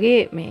මොකද ඒ වගේ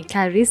මේ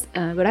කැලරිස්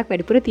ගොඩක්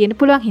වැඩිපුර තියෙන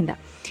පුළුවන් හින්දා.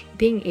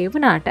 ඉතින් ඒ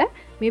වුණාට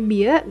මේ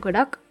බියර්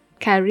ගොඩක්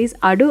කැලරිස්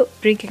අඩු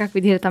ඩ්‍රින්ක් එකක්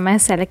විදිහට තමයි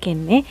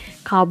සැලකෙන්නේ.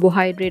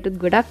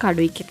 කාබෝහයිඩ්‍රේට්ස් ගොඩක්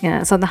අඩුයි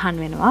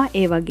සඳහන් වෙනවා.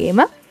 ඒ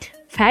වගේම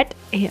ෆැට්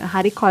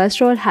හරි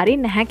කොලෙස්ටරෝල් හරි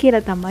නැහැ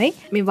කියලා තමයි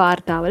මේ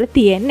වාර්තාවල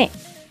තියෙන්නේ.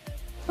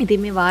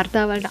 ඉතින් මේ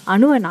වාර්තාවලට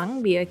අනුව නම්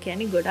බියර්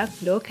කියන්නේ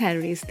ගොඩක් ලෝ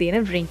කැලරිස්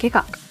තියෙන ඩ්‍රින්ක්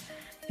එකක්.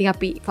 ඉතින්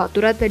අපි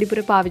වතුරත් වැඩිපුර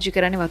පාවිච්චි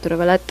කරන්නේ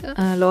වතුරවලත්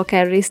ලෝ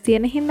කැලරිස්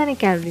තියෙන හින්දානේ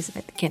කැලරිස්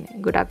නැති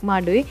කියන්නේ ගොඩක්ම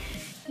අඩුයි.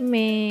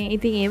 මේ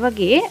ඉතින් ඒ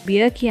වගේ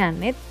බියර්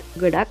කියන්නේත්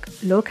ගොඩක්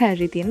ලෝ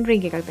කැලරි තියෙන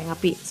ඩ්‍රින්ක් එකක්. දැන්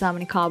අපි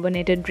සාමාන්‍ය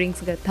කාබෝනේටඩ්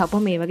ඩ්‍රින්ක්ස් ගත්තාම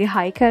මේ වගේ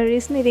හයි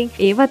කැලරිස් නේ. ඉතින්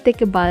ඒවත්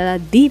එක්ක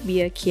බලද්දී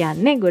බියර්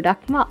කියන්නේ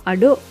ගොඩක්ම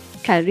අඩු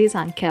කැලරි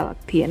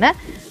සංඛ්‍යාවක් තියෙන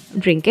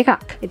ඩ්‍රින්ක්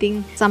එකක්. ඉතින්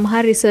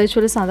සමහර රිසර්ච්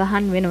වල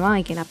සඳහන් වෙනවා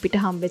ඒ කියන්නේ අපිට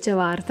හම්බෙච්ච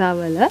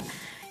වාර්තාවල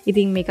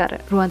ඉතින් මේක අර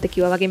රුවන්ත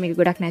කිව්වා වගේ මේක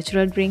ගොඩක්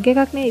නැචරල් ඩ්‍රින්ක්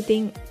එකක් නේ.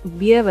 ඉතින්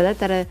beer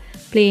වලතර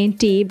plane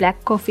T, black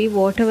coffee,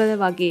 water වල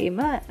වගේම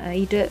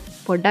ඊට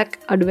පොඩ්ඩක්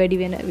අඩු වැඩි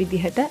වෙන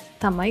විදිහට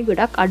තමයි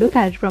ගොඩක් අඩු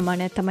කැලරි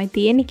ප්‍රමාණයක් තමයි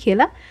තියෙන්නේ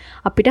කියලා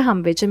අපිට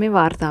හම්බෙච්ච මේ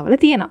වාර්තාවල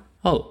තියෙනවා.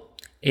 ඔව්.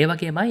 ඒ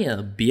වගේමයි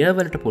බියර්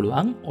වලට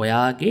පුළුවන්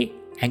ඔයාගේ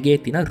ඇඟේ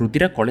තියෙන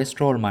රුධිර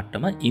කොලෙස්ටරෝල්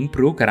මට්ටම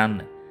ඉම්ප්‍රූව් කරන්න.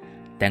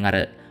 දැන් අර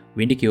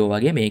වින්ඩි කිව්වා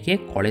වගේ මේකේ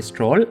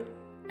කොලෙස්ටරෝල්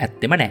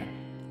ඇත්තෙම නැහැ.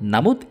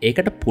 නමුත්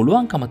ඒකට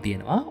පුළුවන්කම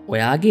තියෙනවා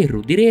ඔයාගේ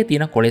රුධිරයේ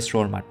තියෙන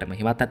කොලෙස්ටරෝල් මට්ටම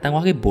හිමත් නැත්නම්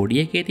ඔයාගේ බොඩි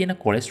එකේ තියෙන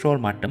කොලෙස්ටරෝල්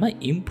මට්ටම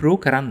ඉම්ප්‍රූව්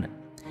කරන්න.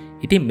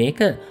 ඉතින් මේක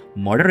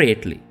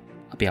මොඩරේට්ලි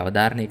අපි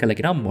අවධාරණය කළ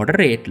කියනවා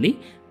මොඩරේට්ලි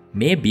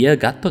මේ බියර්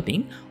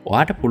ගත්තොතින්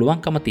ඔයාට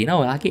පුළුවන්කම තියෙනවා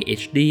ඔයාගේ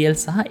HDL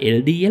සහ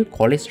LDL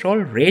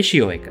කොලෙස්ටරෝල්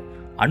රේෂියෝ එක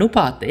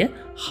අනුපාතය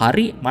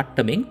හරි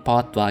මට්ටමින්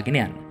පවත්වාගෙන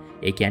යන්න.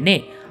 ඒ කියන්නේ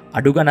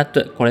අඩු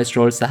ඝනත්ව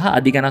කොලෙස්ටරෝල් සහ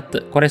අධි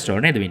ඝනත්ව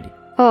කොලෙස්ටරෝල් නේද වෙන්නේ?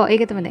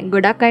 ඒක තමයි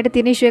ගොඩක් අයට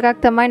තියෙන ඉෂුව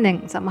එකක් තමයි. දැන්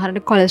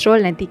සමහරවිට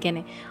කොලෙස්ටරෝල් නැති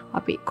කියන්නේ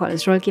අපි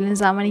කොලෙස්ටරෝල් කියන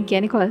සාමාන්‍යයෙන්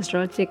කියන්නේ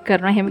කොලෙස්ටරෝල් චෙක්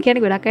කරනවා හැම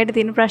කියන්නේ ගොඩක් අයට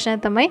තියෙන ප්‍රශ්නය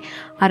තමයි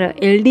අර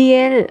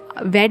LDL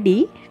වැඩි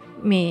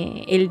මේ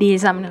LDL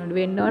සාමාන්‍යයෙන්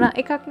වෙන්න ඕන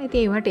එකක් නේ.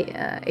 ඒවට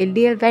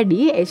LDL වැඩි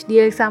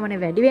HDL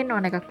සාමාන්‍යයෙන් වැඩි වෙන්න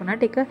ඕන එකක්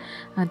වුණාට ඒක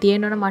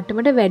තියෙන ඕන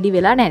මට්ටමට වැඩි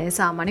වෙලා නැහැ.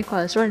 සාමාන්‍ය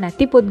කොලෙස්ටරෝල්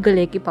නැති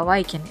පුද්ගලයෙක්ගේ පවා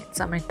ඒ කියන්නේ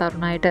සාමාන්‍ය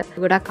තරුණ අයට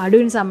ගොඩක්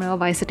අඩු වෙන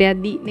සාමාන්‍යව වයසට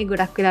යද්දී නේ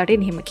ගොඩක් වෙලාවට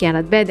එහෙම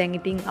කියන්නත් බෑ. දැන්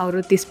ඉතින්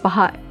අවුරුදු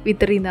 35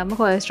 විතර ඉඳන්ම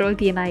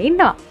කොලෙස්ටරෝල් තියන අය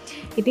ඉන්නවා.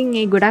 ඉතින්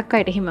ඒ ගොඩක්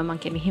අයට එහෙම මම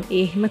කියන්නේ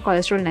එහෙම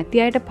කොලෙස්ටරෝල්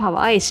නැති අයට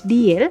පවා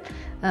HDL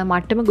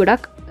මට්ටම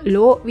ගොඩක්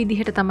ලෝ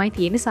විදිහට තමයි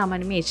තියෙන.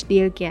 සාමාන්‍ය මේ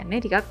HDL කියන්නේ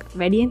ටිකක්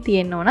වැඩියෙන්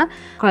තියෙන්න ඕන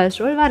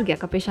කොලෙස්ටරෝල්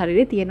වර්ගයක්. අපේ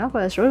ශරීරයේ තියෙනවා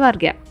කොලෙස්ටරෝල්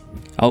වර්ගයක්.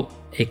 ඔව්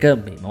ඒක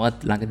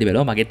මමත් ළඟදී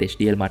බලුවා මගේ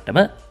HDL මට්ටම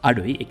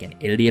අඩුයි. ඒ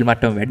කියන්නේ LDL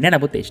මට්ටම වැඩි නැහැ.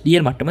 නමුත්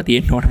HDL මට්ටම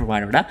තියෙන්න ඕන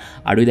ප්‍රමාණයට වඩා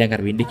අඩුයි. දැන්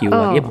අර වින්ඩි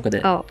කිව්වා වගේ මොකද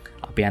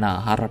අපි යන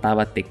ආහාර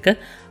රටාවත් එක්ක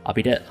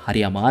අපිට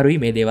හරි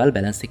අමාරුයි මේ දේවල්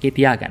බැලන්ස් එකේ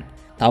තියාගන්න.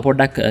 තව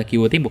පොඩ්ඩක්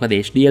කිව්වොත් මොකද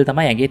HDL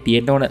තමයි ඇඟේ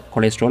තියෙන්න ඕන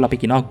කොලෙස්ටරෝල්. අපි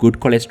කියනවා good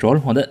cholesterol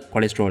හොඳ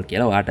කොලෙස්ටරෝල්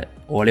කියලා. ඔයාට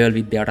O level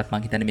විද්‍යාවටත්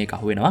මම හිතන්නේ මේක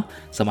අහුවෙනවා.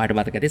 සමහරට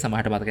මතක ඇති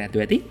සමහරට මතක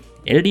නැතුව ඇති.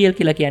 LDL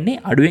කියලා කියන්නේ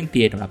අඩුවෙන්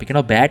තියෙන්න ඕන. අපි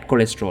කියනවා bad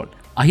cholesterol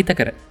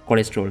අහිතකර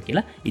කොලෙස්ටරෝල්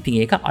කියලා.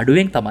 ඉතින් ඒක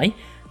අඩුවෙන් තමයි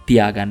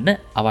තියාගන්න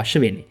අවශ්‍ය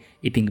වෙන්නේ.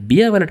 ඉතින්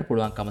බියර් වලට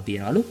පුළුවන්කම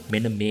තියනවලු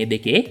මෙන්න මේ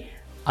දෙකේ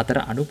අතර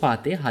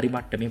අනුපාතය හරි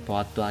මට්ටමින්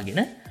පවත්වාගෙන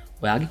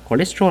ඔයාගේ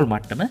කොලෙස්ටරෝල්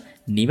මට්ටම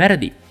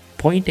නිවැරදි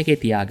පොයින්ට් එකේ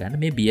තියාගන්න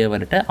මේ බියර්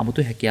වලට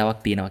අමුතු හැකියාවක්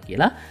තියෙනවා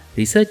කියලා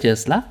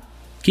රිසර්චර්ස්ලා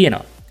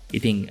කියනවා.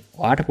 ඉතින්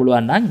ඔයාට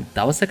පුළුවන් නම්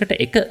දවසකට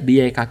එක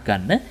බියර් එකක්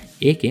ගන්න.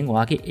 ඒකෙන්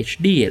ඔයාගේ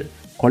HDL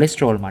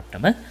කොලෙස්ටරෝල්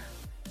මට්ටම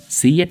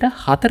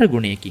 104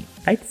 ගුණයකින්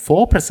right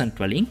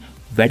 4% වලින්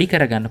වැඩි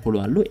කරගන්න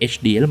පුළුවන්ලු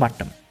HDL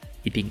මට්ටම.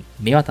 ඉතින්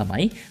මේවා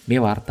තමයි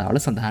මේ වාර්තාවල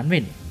සඳහන්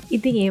වෙන්නේ.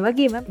 ඉතින් ඒ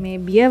වගේම මේ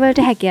බියර්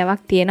වලට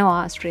හැකියාවක්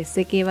තියෙනවා ස්ට්‍රෙස්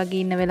එකේ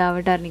වගේ ඉන්න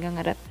වෙලාවට අර නිකන්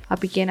අර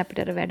අපි කියන අපිට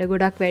අර වැඩ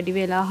ගොඩක් වැඩි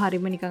වෙලා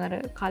හරිම නිකන් අර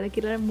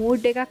කලකිරලා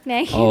මූඩ් එකක්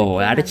නැහැ. ඔව්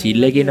ඔයාට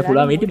චිල් එකේ ඉන්න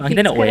පුළුවන් මේටි මම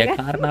හිතන්නේ ඔය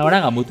කාරණාව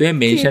නම් අමුතුවෙන්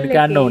මේෂන්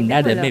කරන්න ඕනේ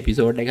නැහැ. දැන් මේ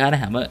එපිසෝඩ් එක ගන්න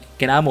හැම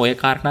කෙනාම ඔය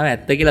කාරණාව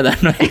ඇත්ත කියලා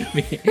දන්නවා.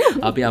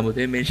 අපි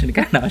අමුතුවෙන් මේෂන්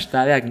කරන්න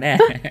අවශ්‍යතාවයක්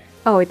නැහැ.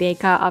 ඔව්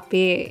ඒක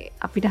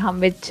අපිට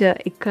හම්බෙච්ච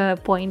එක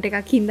පොයින්ට්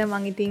එකක් හින්දා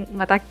මම ඉතින්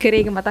මතක්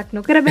කරේ ඒක මතක්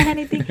නොකර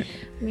බෑනේ. ඉතින්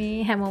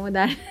මේ හැමෝම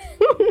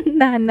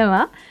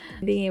දන්නවා.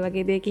 ඉතින් ඒ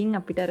වගේ දෙයකින්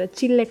අපිට අර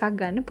චිල් එකක්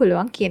ගන්න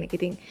පුළුවන් කියන එක.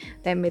 ඉතින්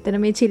දැන් මෙතන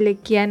මේ චිල් එක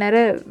කියන්නේ අර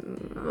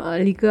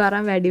ලික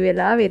අරන් වැඩි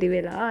වෙලා වෙරි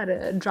වෙලා අර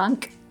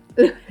ඩ්‍රන්ක්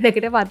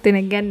ලෙකට පත්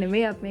වෙන එක ගැන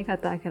නෙමෙයි අපි මේ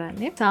කතා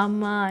කරන්නේ.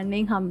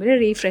 සාමාන්‍යයෙන්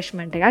හම්බෙන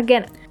රිෆ්‍රෙෂ්මන්ට් එකක්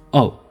ගැන.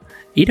 ඔව්.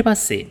 ඊට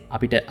පස්සේ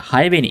අපිට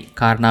 6 වෙනි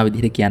කාරණාව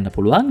විදිහට කියන්න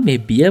පුළුවන්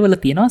මේ බියර් වල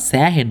තියෙනවා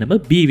සෑහෙන්නම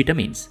B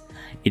විටමින්ස්.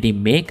 ඉතින්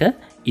මේක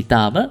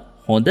ඊටාම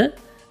හොඳ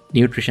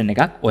නියුට්‍රිෂන්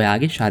එකක්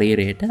ඔයාගේ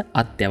ශරීරයට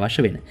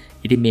අත්‍යවශ්‍ය වෙන.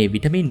 ඉතින් මේ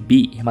විටමින් B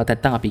එහෙම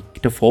නැත්නම්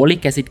අපිට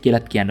ෆෝලික් ඇසිඩ්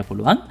කියලාත් කියන්න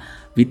පුළුවන්.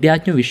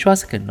 විද්‍යාඥයෝ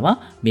විශ්වාස කරනවා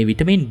මේ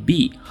විටමින් B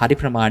හරි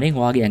ප්‍රමාණයෙන්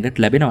ඔයාගේ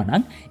ඇඟට ලැබෙනවා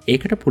නම්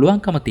ඒකට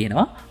පුළුවන්කම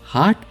තියෙනවා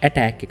heart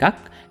attack එකක්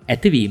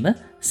ඇතිවීම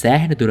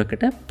සෑහෙන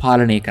දුරකට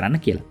පාලනය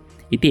කරන්න කියලා.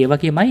 ඉතින් ඒ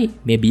වගේමයි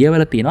මේ බියර්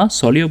වල තියෙනවා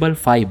soluble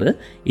fiber.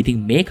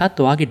 ඉතින් මේකත්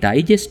ඔයාගේ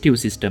digestive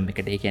system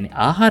එකට ඒ කියන්නේ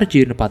ආහාර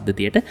ජීර්ණ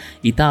පද්ධතියට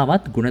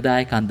ඉතාමත්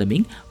ගුණදායක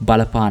අන්දමින්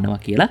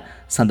බලපානවා කියලා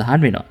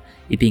සඳහන් වෙනවා.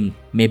 ඉතින්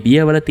මේ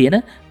බියර් වල තියෙන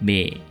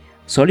මේ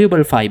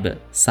soluble fiber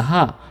සහ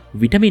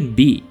විටමින් B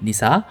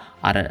නිසා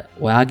අර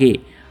ඔයාගේ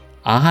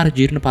ආහාර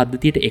ජීර්ණ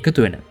පද්ධතියට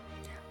එකතු වෙන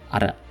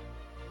අර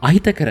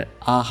අහිතකර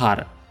ආහාර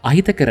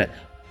අහිතකර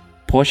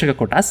පෝෂක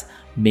කොටස්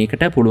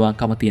මේකට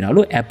පුළුවන්කම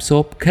තියනවලු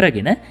ඇබ්සෝප්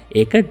කරගෙන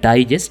ඒක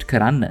ඩයිජෙස්ට්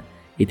කරන්න.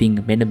 ඉතින්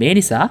මෙන්න මේ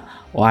නිසා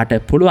ඔයාට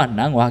පුළුවන්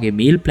නම් ඔයාගේ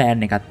මීල්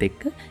ප්ලෑන් එකත්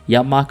එක්ක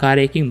යම්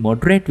ආකාරයකින්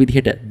මොඩරේට්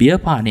විදිහට බියර්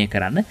පානය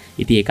කරන්න.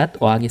 ඉතින් ඒකත්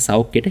ඔයාගේ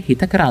සෞඛ්‍යයට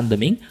හිතකර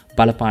අන්දමින්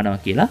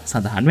බලපානවා කියලා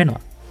සඳහන්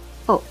වෙනවා.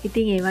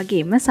 ඉතින් ඒ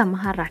වගේම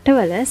සමහර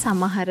රටවල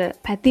සමහර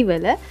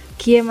පැතිවල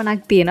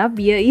කියමනක් තියෙනවා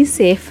beer is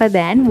safer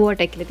than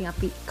water කියලා. ඉතින්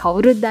අපි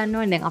කවුරුත්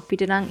දන්නවනේ දැන්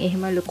අපිට නම්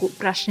එහෙම ලොකු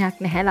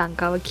ප්‍රශ්නයක් නැහැ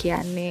ලංකාව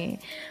කියන්නේ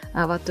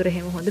වතුර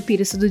එහෙම හොඳ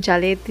පිරිසුදු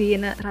ජලය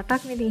තියෙන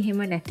රටක් නේ. ඉතින්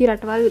එහෙම නැති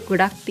රටවල්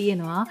ගොඩක්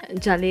තියෙනවා.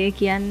 ජලය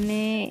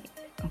කියන්නේ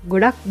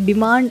ගොඩක්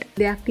ඩිමාන්ඩ්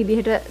දෙයක්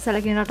විදිහට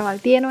සැලකෙන රටවල්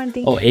තියෙනවා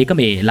ඉතින්. ඒක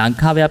මේ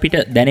ලංකාවේ අපිට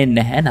දැනෙන්නේ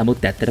නැහැ.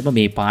 නමුත් ඇත්තටම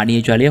මේ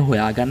පානීය ජලය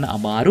හොයාගන්න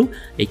අමාරු.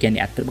 ඒ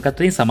කියන්නේ ඇත්තටම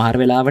ගත්තොත් සමහර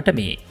වෙලාවට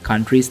මේ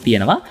කන්ට්‍රීස්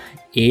තියෙනවා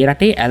ඒ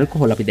රටේ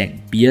ඇල්කොහොල් අපි දැන්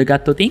බියර්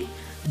ගත්තොත්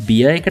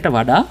බියර් එකට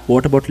වඩා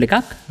වෝටර් බොටල්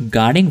එකක්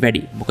ගාණෙන්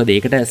වැඩි. මොකද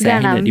ඒකට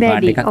සෑහෙන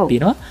ඩිමාන්ඩ් එකක්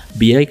තියෙනවා.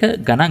 බියර් එක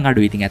ගණන්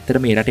අඩුයි. ඉතින්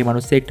ඇත්තටම මේ රටේ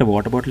මිනිස්සෙක්ට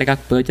වෝටර් බොටල්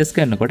එකක් පර්චේස්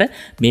කරනකොට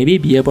මේබී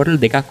බියර්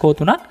බොටල් දෙකක් හෝ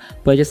තුනක්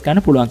පර්චේස්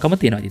කරන්න පුළුවන්කම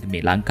තියෙනවා. ඉතින්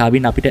මේ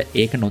ලංකාවින් අපිට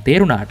ඒක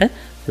නොතේරුණාට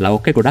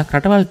ලෞකික ගොඩක්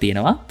රටවල්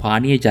තියෙනවා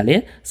පානීය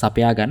ජලය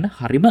සපයා ගන්න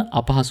හරිම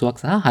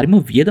අපහසුයක් සහ හරිම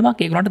වියදමක්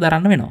ඒගොල්ලන්ට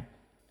දරන්න වෙනවා.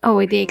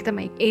 ඉතින් ඒක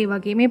තමයි. ඒ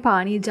වගේ මේ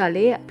පානීය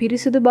ජලයේ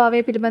පිරිසුදු භාවය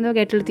පිළිබඳව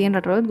ගැටලු තියෙන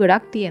රටවල්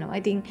ගොඩක් තියෙනවා.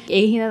 ඉතින්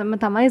ඒ හින්දාම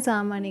තමයි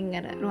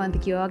සාමාන්‍යයෙන් අර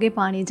රුවන්ති කියවා වගේ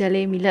පානීය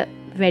ජලයේ මිල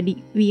වැඩි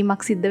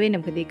වීමක් සිද්ධ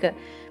වෙන්නේ. මොකද ඒක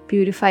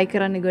පියුරිෆයි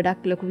කරන්න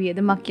ගොඩක් ලොකු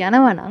වියදමක්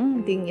යනවා නම්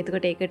ඉතින්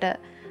එතකොට ඒකට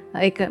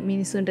ඒක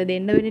මිනිස්සුන්ට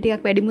දෙන්න වෙන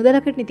ටිකක් වැඩි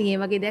මුදලකට. ඉතින්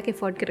ඒ වගේ දෙයක්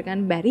එෆෝඩ්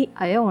කරගන්න බැරි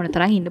අය ඕන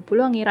තරම් ඉන්න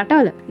පුළුවන් ඒ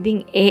රටවල. ඉතින්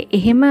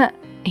එහෙම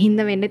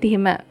හින්දා වෙන්න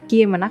තිහෙම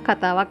කියමනක්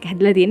කතාවක්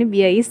හැදලා තියෙන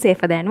beer is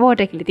safer than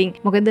water කියලා. ඉතින්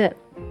මොකද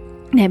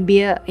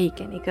නැබිය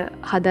ඒකැන එක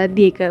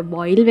හදද්දී එක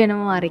බොයිල්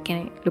වෙනවා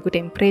අරකැන ලොකු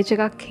ටෙම්පරේච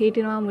එකක්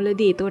හිටනවා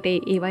මුලදී. එතෝට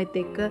ඒවයිත්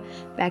එක්ක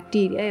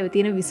බැක්ටීරිය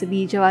එවතින විස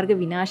බීජවර්ග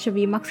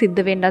විනාශවීමක්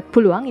සිද්ධ වෙන්නත්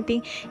පුළුවන්.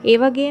 ඉතින්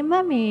ඒවගේම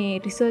මේ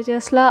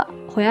රිසර්චර්ස්ලා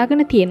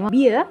හොයාගෙන තියෙනවා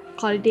බිය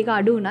කොලිටික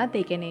අඩු වුණත්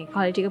ඒකන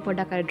කොලිටික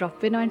පොඩක්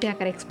ඩ්‍රොප් වෙනවට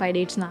යක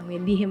එක්ස්පයිඩේට්ස්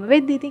නාමේදී හෙම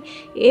වෙද්දී. ඉතින්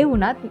ඒ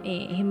වුණත්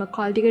එහෙම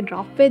කොලිටික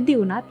ඩ්‍රොප් වෙද්දී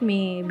වුණත්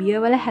මේ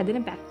බියවල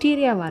හැදෙන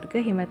බැක්ටීරියා වර්ග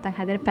එහෙමත්නම්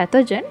හැදෙන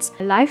පැතොජන්ස්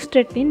ලයිෆ්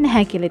ත්‍රෙට්නින්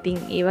නැහැ කියලා. ඉතින්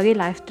ඒ වගේ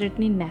ලයිෆ්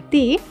ත්‍රෙට්නින්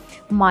නැති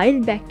මයිල්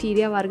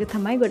බැක්ටීරිය වර්ග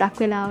තමයි ගොඩක්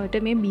වෙලාවට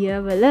මේ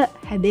බියවල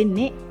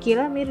හැදෙන්නේ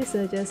කියලා මේ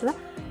රිසර්චර්ස්ලා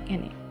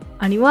ගැන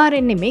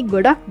අනිවාරෙන්නේ මේ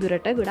ගොඩක්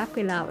දුරට ගොඩක්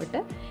වෙලාවට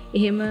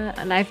එහෙම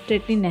ලයිෆ්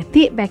ට්‍රෙට්නින්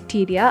නැති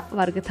බැක්ටීරියා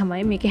වර්ග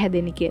තමයි මේක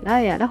හැදෙන්නේ කියලා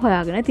එයාලා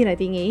හොයාගෙන තියෙනවා.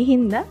 ඉතින් ඒ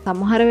හින්දා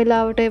සමහර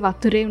වෙලාවට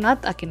වතුරේ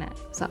වුණත් අකින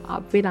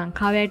අපේ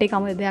ලංකාවයට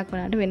කම දෙයක්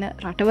වුණාට වෙන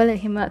රටවල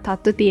එහෙම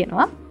තත්ත්ව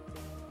තියෙනවා.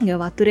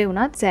 වතුරේ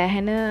වුණත්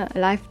සෑහෙන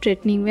ලයිෆ්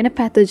ට්‍රෙට්නින් වෙන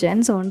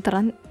පැතොජන්ස් ඕන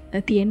තරම්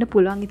තියෙන්ට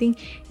පුළුවන්. ඉතින්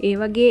ඒ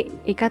වගේ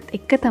එකත්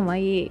එක්ක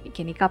තමයි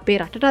කෙනෙක් අපේ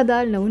රටට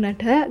අදාල්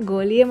නොවනට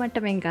ගෝලිය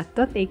මට්ටමෙන්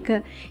ගත්තොත් ඒක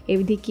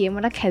එවිදි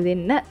කියමනක්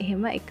හැදෙන්න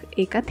එහෙම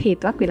ඒකත්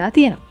හේතුවක් වෙලා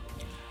තියෙනවා.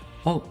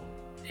 ඔව්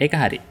ඒක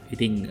හරි.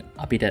 ඉතින්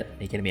අපිට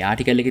ඒකන මේ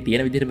ආටිකල් එක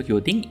තියෙන විදිහටම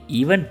කිව්වොතින්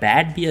even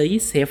bad beer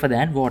is safer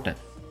than water.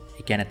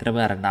 ඒ කියන්නේ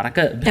අතරම අර නරක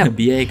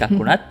බියර් එකක්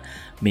වුණත්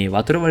මේ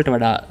වතුර වලට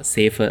වඩා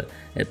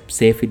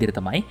සේෆ් විදිහට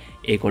තමයි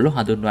ඒගොල්ලෝ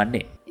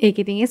හඳුන්වන්නේ. ඒක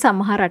ඉතින් ඒ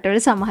සමහර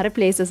රටවල සමහර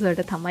ප්ලේසස්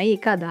වලට තමයි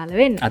ඒක අදාළ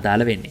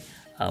වෙන්නේ.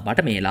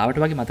 මට මේ ලාවට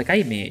වගේ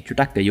මතකයි මේ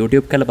චුටක්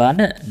YouTube කරලා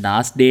බලන්න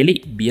නාස් ඩේලි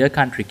බියර්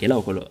කන්ට්‍රි කියලා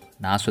ඔයගොල්ලෝ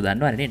නාස්ව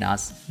දන්නවනේ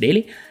නාස්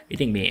ඩේලි.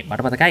 ඉතින් මේ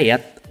මට මතකයි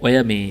එයත් ඔය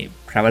මේ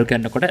ට්‍රැවල්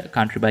කරනකොට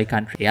කන්ට්‍රි බයි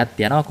කන්ට්‍රි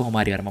එයත් යනවා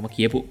කොහොම හරි අර මම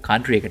කියපු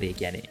කන්ට්‍රි එකට. ඒ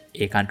කියන්නේ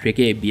ඒ කන්ට්‍රි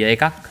එකේ බියර්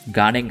එකක්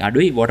ගාණෙන්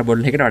අඩුයි වෝටර්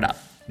බොටල් එකකට වඩා.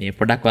 මේ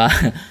පොඩක්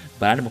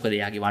බලන්න මොකද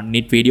යාගේ 1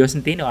 minute videos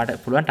න් තියෙන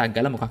ඔයාලට පුළුවන් ටක්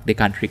ගාලා මොකක්ද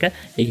කන්ට්‍රි එක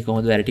ඒක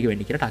කොහොමද වැරටි ටික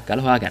වෙන්නේ කියලා ටක්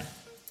ගාලා හොයාගන්න.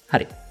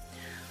 හරි.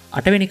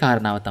 8 වෙනි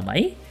කාරණාව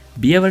තමයි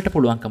බියර් වලට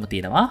පුළුවන්කම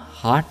තියෙනවා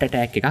heart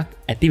attack එකක්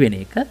ඇති වෙන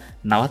එක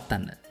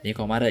නවත්තන්න. මේක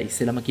ඔමාර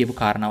ඉස්සෙල්ලම කියපු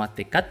කාරණාවත්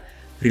එක්කත්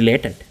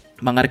related.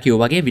 මම අර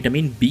කිව්වා වගේ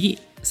විටමින් B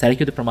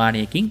සැලකිය යුතු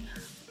ප්‍රමාණයකින්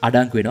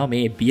අඩංගු වෙනවා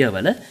මේ බියර්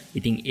වල.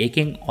 ඉතින්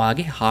ඒකෙන්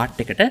ඔයාගේ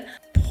heart එකට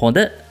හොඳ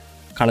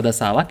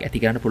කලදසාවක් ඇති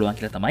කරන්න පුළුවන්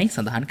කියලා තමයි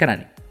සඳහන්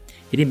කරන්නේ.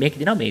 ඉතින් මේක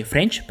දෙනවා මේ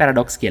ෆ්‍රෙන්ච්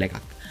පැරඩොක්ස් කියලා එකක්.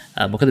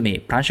 මොකද මේ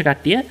ප්‍රංශ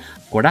කට්ටිය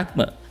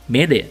ගොඩක්ම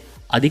මේදය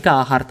අධික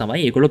ආහාර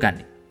තමයි ඒගොල්ලෝ ගන්න.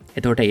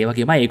 එතකොට ඒ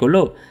වගේම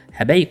ඒගොල්ලෝ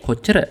හැබැයි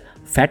කොච්චර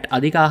ෆැට්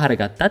අධික ආහාර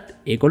ගත්තත්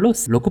ඒගොල්ලෝ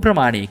ලොකු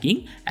ප්‍රමාණයකින්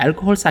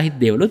ඇල්කොහොල් සහිත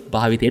දේවලුත්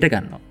භාවිතයට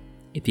ගන්නවා.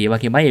 ඉතින් ඒ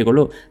වගේම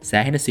ඒගොල්ලෝ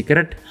සෑහෙන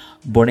සිගරට්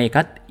බොන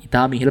එකත්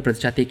ඉතාම ඉහළ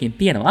ප්‍රතිශතයකින්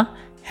තියෙනවා.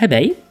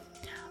 හැබැයි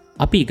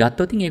අපි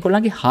ගත්තොත්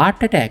ඒගොල්ලන්ගේ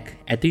heart attack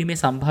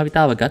ඇතිවීමේ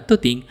සම්භාවිතාව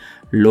ගත්තොත්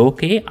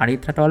ලෝකයේ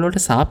අනිත් රටවල්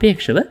වලට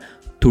සාපේක්ෂව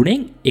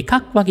 3න් 1ක්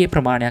වගේ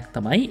ප්‍රමාණයක්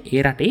තමයි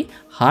ඒ රටේ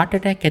heart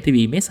attack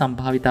ඇතිවීමේ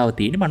සම්භාවිතාව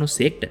තියෙන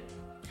මිනිස්සෙක්ට.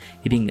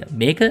 ඉතින්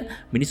මේක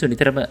මිනිස්සු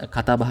නිතරම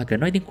කතා බහ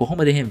කරනවා. ඉතින්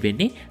කොහොමද එහෙම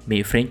වෙන්නේ?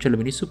 මේ ෆ්‍රෙන්ච් වල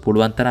මිනිස්සු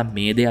පුළුවන් තරම්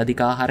මේදේ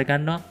අධික ආහාර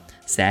ගන්නවා,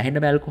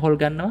 සෑහෙනම ඇල්කොහොල්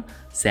ගන්නවා,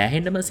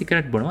 සෑහෙනම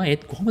සිගරට් බොනවා.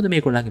 ඒත් කොහොමද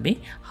මේගොල්ලන්ගේ මේ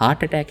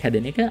heart attack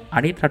හැදෙන එක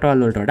අනිත්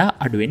රටවල් වලට වඩා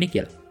අඩු වෙන්නේ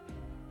කියලා.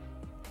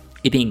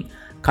 ඉතින්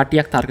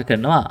කට්ටියක් තර්ක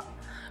කරනවා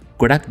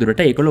ගොඩක්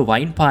දුරට ඒකොළු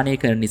වයින් පානය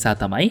කරන නිසා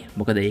තමයි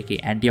මොකද ඒක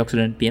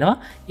ඇන්ටිඔක්සිඩන්ට් තියෙනවා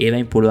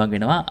ඒවයින් පුළුවන්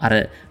වෙනවා අර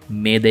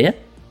මේදය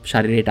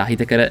ශරීරයට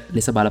අහිත කර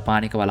ලෙස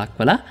බලපානක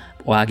වලක්වලා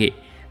ඔයාගේ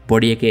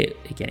බොඩි එක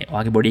කියන්නේ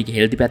ඔයාගේ බොඩි එක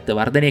හෙල්දි පැත්ත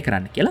වර්ධනය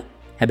කරන්න කියලා.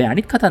 හැබැයි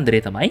අනිත්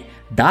කතන්දරේ තමයි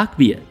dark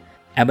beer.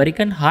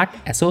 American heart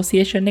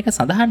association එක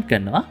සඳහන්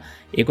කරනවා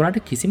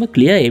ඒගොල්ලන්ට කිසිම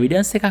ක්ලියර්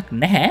එවිඩන්ස් එකක්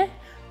නැහැ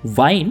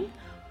වයින්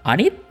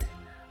අනිත්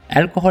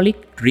ඇල්කොහොලික්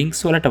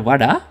ඩ්‍රින්ක්ස් වලට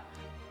වඩා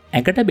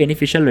ඇඟට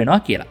බෙනිෆිෂල්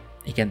වෙනවා කියලා.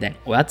 ඒ කියන්නේ දැන්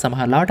ඔයත්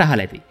සමහර ලාවට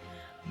අහලා ඇති.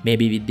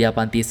 මේබි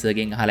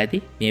විද්‍යාපන්තිස්සගෙන් අහලා ඇති.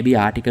 මේබි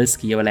ආටිකල්ස්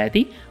කියවලා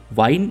ඇති.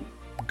 වයින්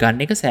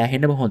ගන්න එක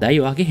සෑහෙන්නම හොඳයි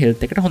ඔයාගේ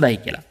හෙල්ත් එකට හොඳයි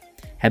කියලා.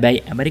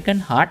 හැබැයි ඇමරිකන්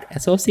හාර්ට්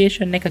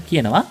ඇසෝසියේෂන් එක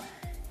කියනවා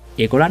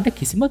ඒගොල්ලන්ට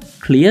කිසිම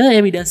ක්ලියර්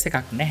එවිඩන්ස්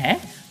එකක් නැහැ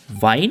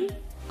වයින්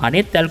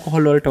අනෙත්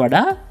ඇල්කොහොල් වලට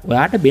වඩා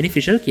ඔයාට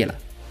බෙනිෆිෂල් කියලා.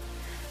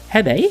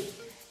 හැබැයි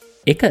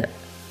එක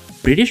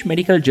බ්‍රිටිෂ්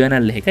මෙඩිකල්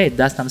ජර්නල් එක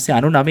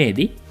 1999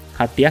 දී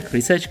කට්ටියක්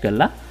රිසර්ච්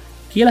කරලා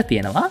කියලා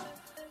තියෙනවා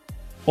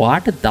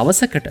ඔයාට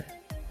දවසකට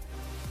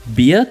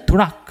බියර්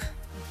 3ක්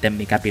දැන්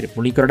මේක අපිට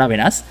මුලින් කරලා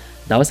වෙනස්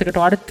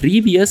දවසකට ඔයාට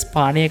 3 බියර්ස්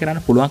පානය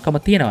කරන්න පුළුවන්කම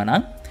තියෙනවා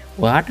නම්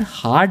ඔයාට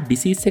හાર્ට්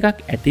ඩිසීස් එකක්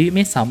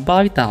ඇතිවීමේ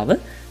සම්භාවිතාව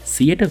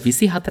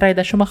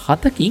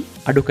 24.7කින්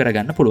අඩු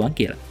කරගන්න පුළුවන්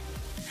කියලා.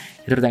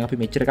 ඒතර දැන් අපි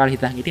මෙච්චර කාලෙ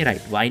හිතන් හිටියේ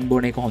රයිට් වයින්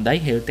බොන එක හොඳයි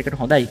හෙල්ත් එකට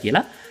හොඳයි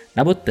කියලා.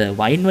 නමුත්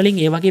වයින් වලින්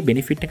ඒ වගේ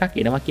බෙනිෆිට් එකක්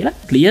එනවා කියලා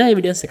ක්ලියර්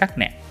එවිඩන්ස් එකක්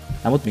නැහැ.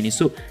 නමුත්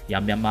මිනිස්සු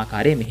යම්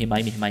ආකාරයේ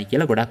මෙහෙමයි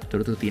කියලා ගොඩක්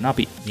තොරතුරු තියෙනවා.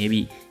 අපි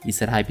මේවි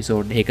ඉස්සරහ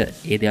එපිසෝඩ් එකක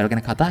ඒ දේවල්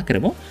ගැන කතා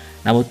කරමු.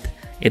 නමුත්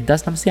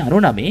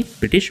 1999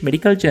 බ්‍රිටිෂ්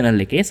මෙඩිකල්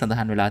ජර්නල් එකේ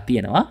සඳහන් වෙලා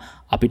තියෙනවා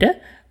අපිට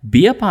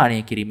බියර් පානය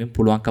කිරීමෙන්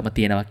පුළුවන්කම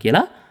තියෙනවා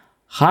කියලා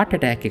හાર્ට්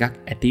ඇටැක් එකක්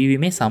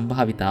ඇතිවීමේ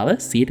සම්භාවිතාව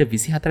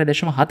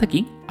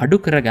 24.7කින් අඩු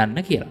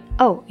කරගන්න කියලා.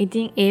 ඔව්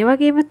ඉතින් ඒ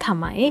වගේම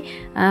තමයි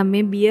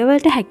මේ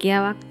බියර්වලට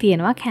හැකියාවක්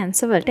තියෙනවා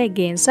කැන්සර් වලට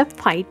against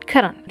ෆයිට්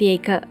කරන්න. ඉතින්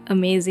ඒක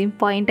amazing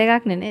point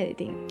එකක් නේ.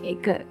 ඉතින්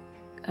ඒක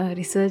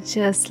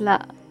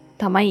රිසර්චර්ස්ලා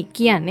තමයි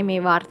කියන්නේ මේ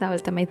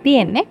වාර්තාවල තමයි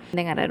තියෙන්නේ.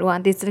 දැන් අර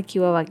රුවන් තිස්සර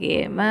කිව්වා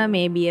වගේම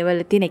මේ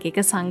බියර්වල තියෙන එක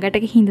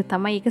සංඝටක හින්දා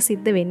තමයි ඒක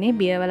සිද්ධ වෙන්නේ.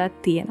 බියර්වලත්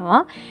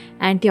තියෙනවා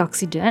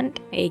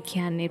ඇන්ටිඔක්සිඩන්ට් ඒ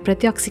කියන්නේ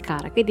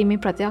ප්‍රතිඔක්සිකාරක. ඉතින්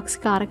මේ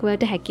ප්‍රතිඔක්සිකාරක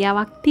වලට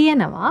හැකියාවක්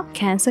තියෙනවා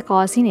කැන්සර්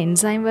කෝසින්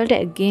එන්සයිම්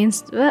වලට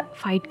against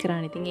ෆයිට්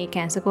කරන්න. ඉතින් ඒ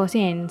කැන්සර්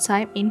කෝසින්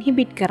එන්සයිම්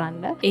ඉන්හිබිට්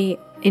කරන්න ඒ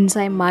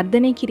එන්සයිම්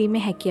මර්ධනය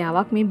කිරීමේ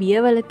හැකියාවක් මේ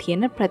බියර්වල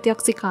තියෙන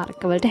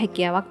ප්‍රතිඔක්සිකාරක වලට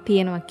හැකියාවක්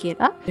තියෙනවා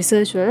කියලා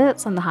රිසර්ච් වල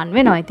සඳහන්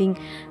වෙනවා. ඉතින්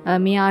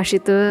මේ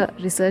ආශ්‍රිතව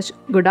රිසර්ච්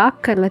ගොඩාක්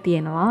කරලා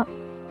තියෙනවා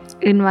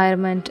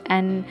environment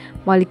and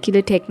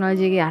molecular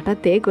technology ගේ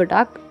යටතේ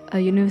ගොඩක්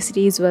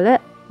යුනිවර්සිටිස් වල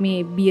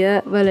මේ බියර්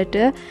වලට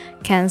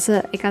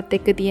කැන්සර් එකත්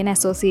එක්ක තියෙන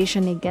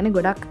ඇසෝසියේෂන් එක ගැන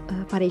ගොඩක්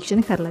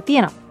පරීක්ෂණ කරලා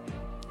තියෙනවා.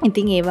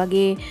 ඉතින් ඒ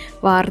වගේ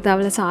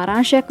වාර්තාවල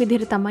සාරාංශයක්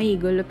විදිහට තමයි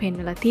ඒගොල්ලෝ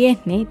පෙන්නලා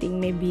තියෙන්නේ. ඉතින්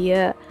මේ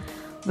බියර්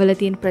වල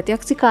තියෙන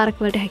ප්‍රතිඔක්සිකාරක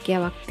වලට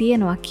හැකියාවක්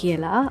තියෙනවා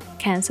කියලා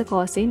කැන්සර්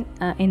කෝසින්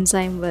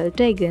එන්සයිම්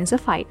වලට against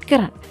ෆයිට්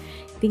කරන්න.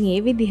 ඉතින් ඒ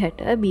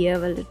විදිහට බියර්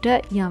වලට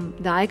යම්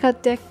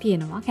දායකත්වයක්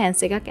තියෙනවා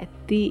කැන්සර් එකක්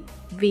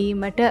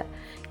ඇතිවීමට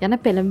යන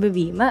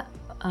පෙළඹවීම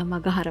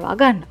මගහරවා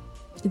ගන්න.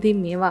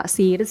 ඉතින් මේවා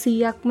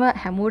 100%ක්ම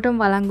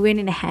හැමෝටම වළංගු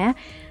වෙන්නේ නැහැ.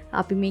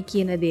 අපි මේ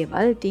කියන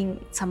දේවල් ඉතින්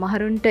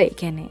සමහරුන්ට ඒ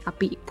කියන්නේ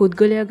අපි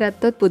පුද්ගලයා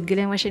ගත්තොත්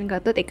පුද්ගලයන් වශයෙන්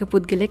ගත්තොත් එක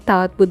පුද්ගලෙක්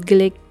තවත්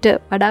පුද්ගලෙක්ට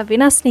වඩා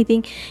වෙනස් නේ.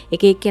 ඉතින්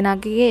එක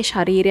එක්කෙනාගේ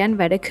ශරීරයන්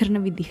වැඩ කරන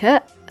විදිහ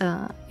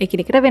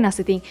එකිනෙකට වෙනස්.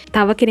 ඉතින්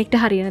තව කෙනෙක්ට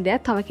හරියන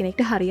දෙයක් තව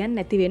කෙනෙක්ට හරියන්නේ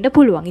නැති වෙන්න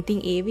පුළුවන්. ඉතින්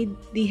ඒ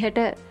විදිහට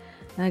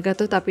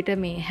ගත්තොත් අපිට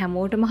මේ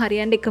හැමෝටම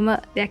හරියන්න එකම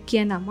දෙයක්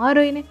කියන්න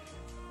අමාරුයිනේ.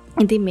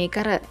 ඉතින් මේක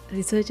අර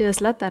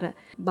රිසර්චර්ස්ලාත් අර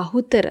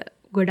බහුතර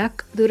ගොඩක්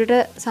දුරට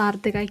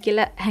සාර්ථකයි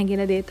කියලා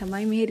හැඟෙන දේ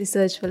තමයි මේ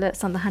රිසර්ච් වල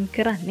සඳහන්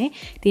කරන්නේ.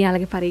 ඉතින්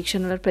යාළගේ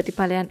පරීක්ෂණ වල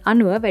ප්‍රතිඵලයන්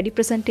අනුව වැඩි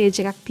ප්‍රසන්ටේජ්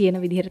එකක් තියෙන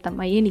විදිහට තමයි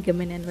මේ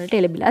නිගමනයන් වලට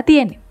එළඹිලා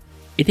තියෙන්නේ.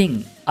 ඉතින්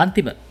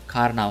අන්තිම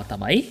කාරණාව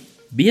තමයි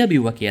බියර්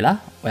බිව්වා කියලා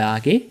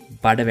ඔයාගේ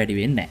බඩ වැඩි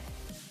වෙන්නේ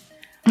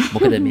නැහැ.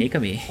 මොකද මේක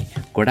මේ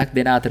ගොඩක්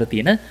දෙනා අතර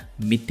තියෙන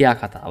මිත්‍යා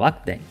කතාවක්.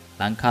 දැන්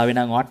ලංකාවේ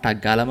නම් ඔයා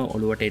ටක් ගාලම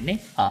ඔලුවට එන්නේ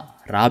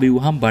රා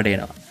බිව්වහම බඩ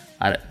එනවා.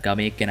 අර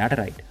ගමේ කෙනාට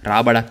රයිට්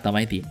රා බඩක්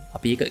තමයි තියෙන්නේ.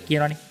 අපි ඒක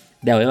කියනවනේ.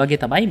 දැන් ඔය වගේ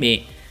තමයි මේ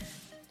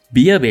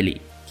බියර් බෙලි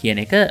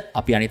කියන එක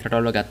අපි අනිත්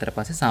රටවල ගත්තට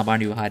පස්සේ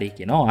සාමාන්‍ය විවහාරයේ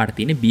කියනවා ඔයාට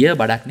තියෙන බියර්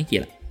බඩක් නේ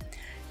කියලා.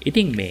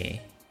 ඉතින් මේ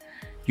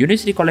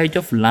University College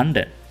of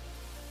London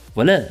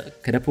වල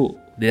කරපු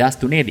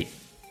 2003 දී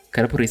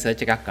කරපු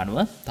රිසර්ච් එකක් අනුව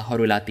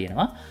තහවුරු වෙලා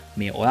තියෙනවා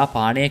මේ ඔයා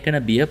පානය කරන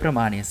බියර්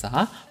ප්‍රමාණය සහ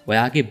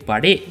ඔයාගේ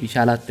බඩේ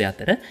විශාලත්වය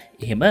අතර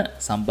එහෙම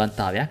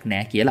සම්බන්ධතාවයක්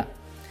නැහැ කියලා.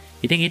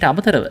 ඉතින් ඊට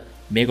අමතරව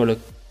මේගොල්ලෝ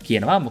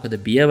කියනවා මොකද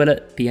බියර් වල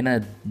තියෙන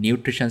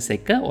නියුට්‍රිෂන්ස්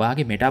එක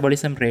ඔයාගේ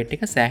මෙටාබොලිසම් රේට්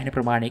එක සෑහෙන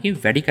ප්‍රමාණයකින්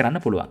වැඩි කරන්න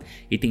පුළුවන්.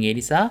 ඉතින් ඒ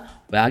නිසා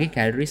ඔයාගේ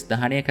කැලරිස්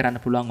දහනය කරන්න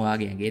පුළුවන්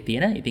ඔයාගේ ඇඟේ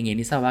තියෙන. ඉතින් ඒ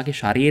නිසා ඔයාගේ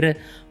ශරීර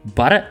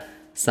බර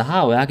සහ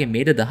ඔයාගේ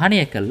මේද දහනය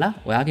කළා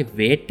ඔයාගේ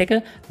වේට් එක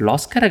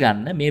ලොස්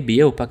කරගන්න මේ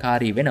බියර්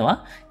උපකාරී වෙනවා.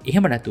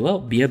 එහෙම නැතුව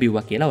බියර්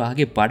බිව්වා කියලා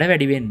ඔයාගේ බඩ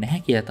වැඩි වෙන්නේ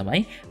නැහැ කියලා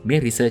තමයි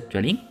මේ රිසර්ච්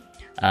වලින්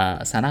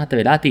සනාථ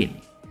වෙලා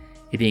තියෙන්නේ.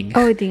 ඉතින්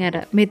ඉතින් අර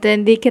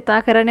මෙතන්දී කතා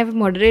කරන්න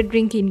මොඩරේට්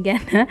ඩ්‍රින්කින්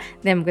ගැන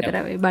දැම්කතර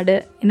බඩ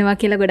එනවා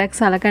කියලා ගොඩක්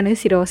සලකන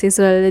සිරෝසිස්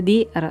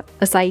වලදී අර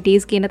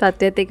සයිටස් කියන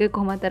තත්ත්වත එක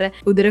කොමතර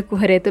උදර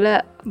කුහරය තුළ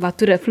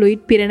වතුර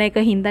ෆ්ලුයිඩ් පිරණ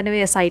එක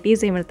හින්දනවේ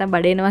සයිටස් එමනතම්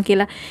බඩෙනවා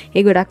කියලා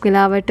ඒ ගොඩක්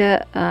වෙලාවට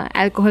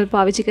ඇල්කොහල්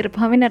පාවිචි කර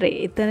පමෙනර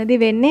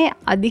එතනදි වෙන්නේ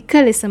අධික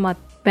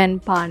ලෙසමත් පැන්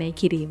පානය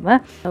කිරීම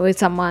ඔය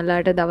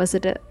සම්මාලාට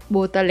දවසට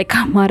බෝතල් එක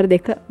අමාර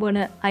දෙක බොන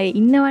අය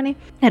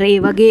ඉන්නවනේ රේ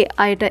වගේ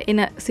අයට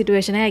එන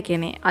සිටුවේෂනය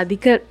කියනෙ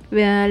අධික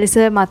ලෙස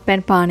මත්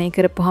පැන් පානය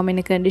කර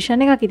පහමෙන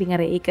කඩිෂණ එක ඉතින්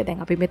අර ඒක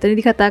දැන් අපි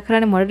මෙතනදි කතා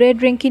කරන්න මොඩරේට්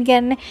ඩ්‍රින්කින්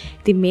ගැන්න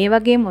ඉතින් මේ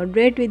වගේ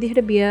මොඩරේට්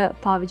විදිහට බිය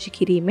පාවිච්චි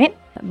කිරීමෙන්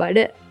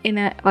බඩ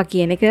එනවා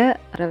කියන එක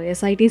අර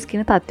සයිටස්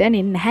කියන තත්ත්වයන්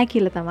එන්නේ නැහැ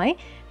කියලා තමයි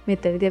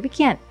මෙතනදි අපි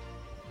කියන්නේ.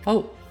 ඔව්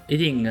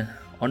ඉතින්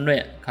ඔන්න ඔය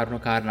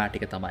කරුණු කාරණා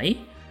ටික තමයි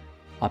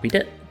අපිට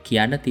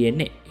කියන්න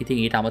තියෙන්නේ. ඉතින්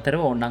ඊට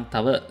අමතරව ඕනනම්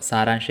තව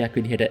සාරාංශයක්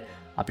විදිහට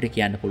අපිට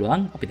කියන්න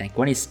පුළුවන්. අපි දැන්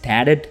කියවනේ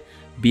ස්ටෑන්ඩඩ්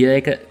බියර්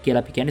එක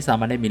කියලා අපි කියන්නේ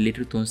සාමාන්‍ය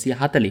මිලිලිටර්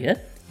 340.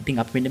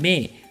 ඉතින් අපි මෙන්න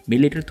මේ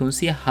මිලිලිටර්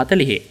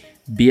 340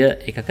 බියර්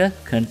එකක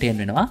කන්ටේන්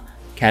වෙනවා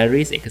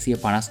කැලරීස්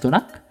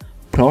 153ක්,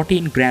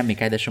 ප්‍රෝටීන් ග්‍රෑම්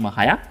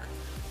 1.6ක්,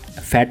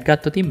 ෆැට්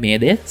ගත්තොත්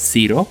මේදය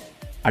 0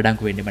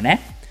 අඩංගු වෙන්නෙම නැහැ.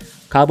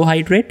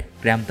 කාබෝහයිඩ්‍රේට්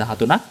ග්‍රෑම්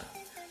 13ක්,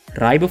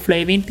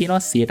 රයිබෝෆ්ලේවින්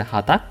තියෙනවා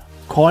 107ක්,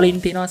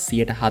 කෝලින් තියෙනවා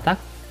 107ක්,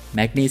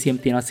 මැග්නීසියම්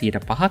තියෙනවා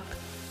 5ක්,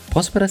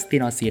 ෆොස්ෆරස්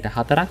තියෙනවා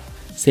 4ක්,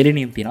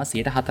 සෙලිනියම් තියෙනවා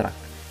 4ක්.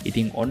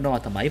 ඉතින් ඔන්නවා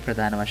තමයි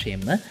ප්‍රධාන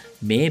වශයෙන්ම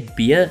මේ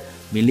බියර්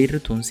මිලිලිටර්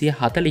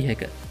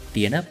 340ක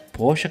තියෙන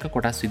පෝෂක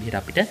කොටස් විදිහට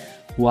අපිට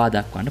හුවා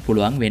දක්වන්න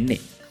පුළුවන් වෙන්නේ.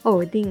 ඔව්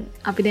ඉතින්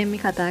අපි දැන්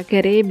මේ කතා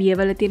කරේ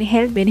බියවල තියෙන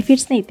හෙල්ත්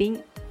බෙනිෆිට්ස් නේ. ඉතින්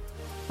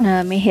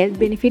මේ හෙල්ත්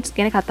බෙනිෆිට්ස්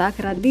ගැන කතා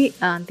කරද්දී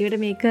අන්තිමට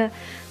මේක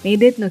මේ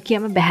දෙත්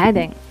නොකියම බෑ.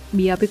 දැන්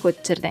බිය අපි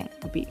කොච්චර දැන්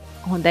අපි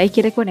හොඳයි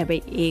කියලකෝ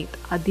නැබැයි ඒ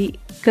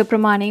අධික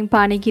ප්‍රමාණයෙන්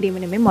පානය කිරීම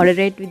නෙමෙයි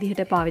මොඩරේට්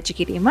විදිහට පාවිච්චි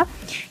කිරීම.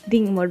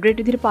 ඉතින් මොඩරේට්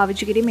විදිහට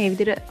පාවිච්චි කිරීම ඒ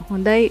විදිහට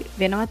හොඳයි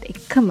වෙනවත්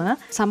එක්කම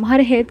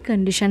සමහර හෙල්ත්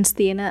කන්ඩිෂන්ස්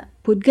තියෙන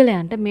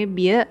පුද්ගලයන්ට මේ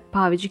බිය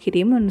පාවිච්චි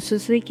කිරීම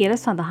නුසුසුයි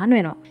කියලා සඳහන්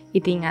වෙනවා.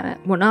 ඉතින් අර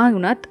මොනවා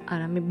වුණත්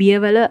අර මේ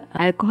බියවල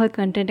ඇල්කොහොල්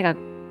කන්ටෙන්ට්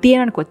එකක්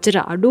තියෙනවනේ කොච්චර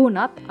අඩු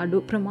වුණත් අඩු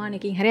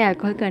ප්‍රමාණයකින් හරි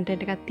ඇල්කොහොල්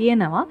කන්ටෙන්ට් එකක්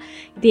තියෙනවා.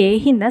 ඉතින් ඒ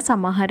හින්දා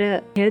සමහර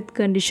හෙල්ත්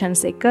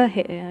කන්ඩිෂන්ස් එක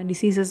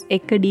ඩිසීසස්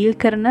එක ඩීල්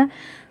කරන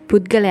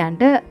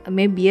පුද්ගලයන්ට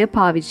මේ බිය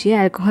පාවිච්චිය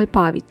ඇල්කොහොල්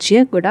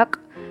පාවිච්චිය ගොඩක්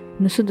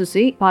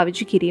නුසුදුසුයි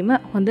පාවිච්චි කිරීම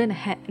හොඳ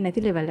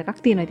නැති ලෙවල්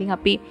එකක් තියෙනවා. ඉතින්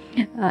අපි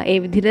ඒ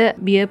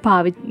විදිහට බිය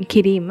පාවිච්චි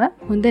කිරීම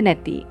හොඳ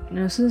නැති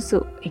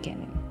නුසුදුසු ඒ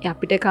කියන්නේ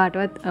අපිට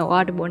කාටවත්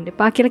ඔයාට බොන්න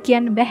එපා කියලා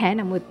කියන්න බෑ.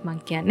 නමුත් මම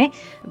කියන්නේ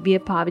බිය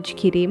පාවිච්චි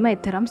කිරීම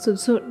ඊතරම්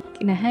සුදුසු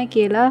නැහැ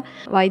කියලා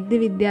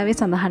වෛද්‍ය විද්‍යාවේ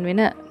සඳහන්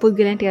වෙන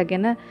පුද්ගලයන් ටික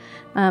ගැන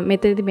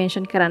මෙතනදී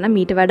මෙන්ෂන් කරන්න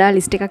මීට වඩා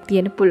ලිස්ට් එකක්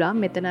තියෙන්න පුළුවන්.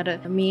 මෙතන අර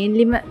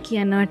මේන්ලිම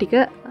කියනවා ටික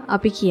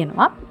අපි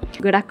කියනවා.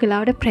 ගොඩක්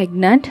වෙලාවට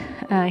ප්‍රෙග්නන්ට්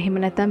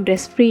එහෙම නැත්නම්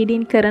බ්‍රෙස්ට්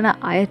ෆීඩින් කරන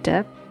අයට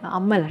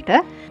අම්මලට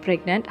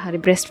ප්‍රෙග්නන්ට් හරි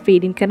බ්‍රෙස්ට්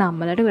ෆීඩින් කරන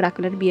අම්මලට ගොඩක්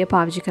වෙලාවට බිය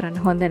පාවිච්චි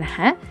කරන්න හොඳ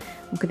නැහැ.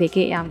 මොකද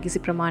ඒකේ යම්කිසි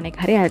ප්‍රමාණයක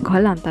හරි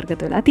ඇල්කොහොල්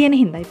අන්තර්ගත වෙලා තියෙන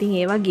හින්දා. ඉතින්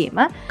ඒ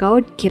වගේම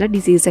ගවුට් කියලා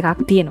ඩිසීස්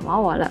එකක් තියෙනවා.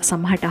 ඔයාලා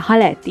සමහරට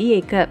අහලා ඇති.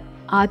 ඒක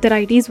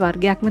ආතරයිටිස්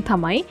වර්ගයක්ම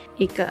තමයි.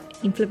 ඒක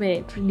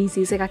ඉන්ෆ්ලමේටරි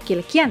ඩිසීස් එකක්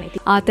කියලා කියන්නේ.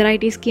 ඉතින්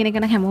ආතරයිටිස් කියන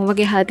එක නම් හැමෝම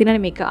වගේ අහලා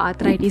තියෙනනේ. මේක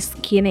ආතරයිටිස්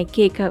කියන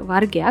එකේ එක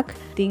වර්ගයක්.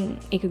 ඉතින්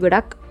ඒක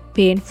ගොඩක්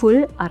පේන්ෆුල්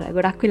අර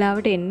ගොඩක්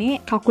වෙලාවට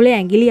එන්නේ කකුලේ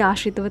ඇඟිලි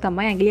ආශ්‍රිතව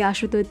තමයි. ඇඟිලි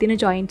ආශ්‍රිතව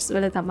තියෙන ජොයින්ට්ස්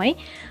වල තමයි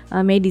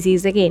මේ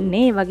ඩිසීස් එක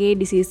එන්නේ. ඒ වගේ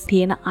ඩිසීස්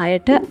තියෙන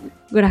අයට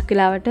ගොඩක්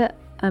වෙලාවට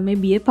මේ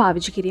බිය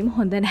පාවිච්චි කිරීම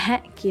හොඳ නැහැ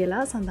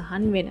කියලා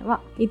සඳහන් වෙනවා.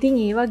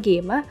 ඉතින් ඒ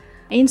වගේම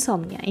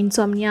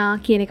ඉන්සොම්නියා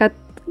කියන එකත්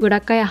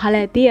ගොඩක් අය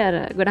අහලා ඇති. අර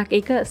ගොඩක්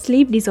ඒක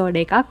ස්ලීප්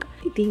ඩිසෝඩර් එකක්.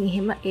 ඉතින්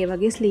එහෙම ඒ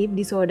වගේ ස්ලීප්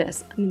ඩිසෝඩර්ස්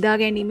නිදා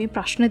ගැනීමේ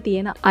ප්‍රශ්න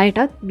තියෙන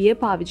අයටත් බිය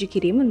පාවිච්චි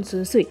කිරීම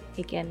නුසුසුයි.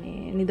 ඒ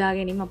කියන්නේ නිදා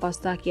ගැනීම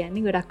අපස්ථා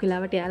කියන්නේ ගොඩක්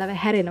වෙලාවට යාලව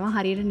හැරෙනවා.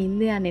 හරියට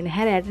නිින්ද යන්නේ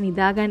නැහැ. රැට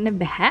නිදා ගන්න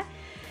බෑ.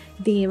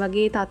 ඉතින් ඒ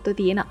වගේ තත්ත්ව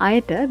තියෙන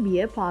අයට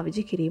බිය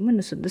පාවිච්චි කිරීම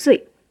නුසුදුසුයි.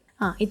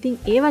 ඉතින්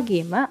ඒ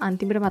වගේම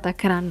අන්තිමට මතක්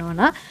කරන්න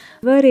ඕන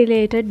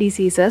related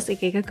diseases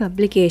එක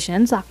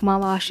complications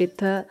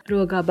අක්මාවාශිත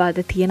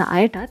රෝගාබාධ තියෙන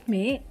අයටත්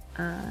මේ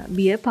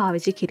බිය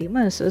පාවිච්චි කිරීම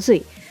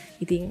සුසුයි.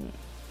 ඉතින්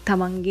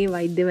තමන්ගේ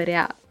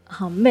වෛද්‍යවරයා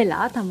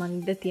හම්බෙලා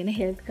තමන්ට තියෙන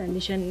හෙල්ත්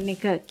කන්ඩිෂන්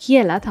එක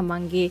කියලා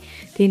තමන්ගේ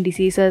තියෙන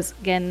ඩිසීසස්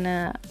ගැන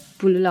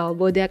පුළුල්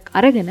අවබෝධයක්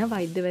අරගෙන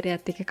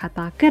වෛද්‍යවරයාත් එක්ක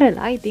කතා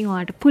කරලා ඉතින්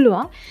ඔයාට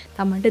පුළුවන්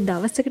තමන්ට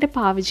දවසකට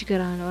පාවිච්චි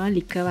කරනවා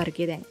ලික්ක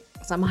වර්ගය. දැන්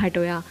සමහරට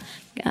ඔයා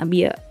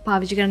බිය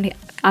පාවිච්චි කරන්න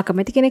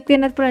අකමැති කෙනෙක්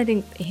වෙන්නත් පුළුවන්.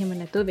 ඉතින් එහෙම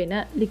නැතුව වෙන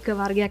ලික්ක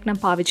වර්ගයක් නම්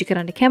පාවිච්චි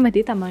කරන්න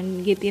කැමති.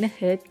 තමන්ගේ තියෙන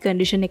හෙල්ත්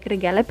කන්ඩිෂන් එකට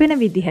ගැලපෙන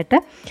විදිහට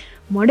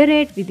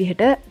මොඩරේට්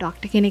විදිහට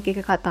ඩොක්ටර් කෙනෙක් එක්ක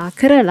කතා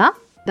කරලා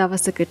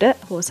දවසකට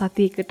හෝ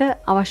සතියකට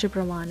අවශ්‍ය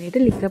ප්‍රමාණයට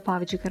ලික්ක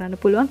පාවිච්චි කරන්න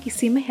පුළුවන්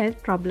කිසිම හෙල්ත්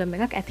ප්‍රොබ්ලම්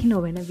එකක් ඇති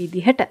නොවන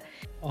විදිහට.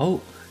 ඔව්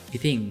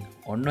ඉතින්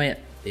ඔන්න ඔය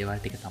දේවල්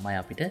ටික තමයි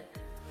අපිට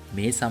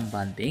මේ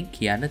සම්බන්ධයෙන්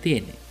කියන්න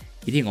තියෙන්නේ.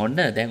 ඉතින් ඔන්න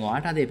දැන්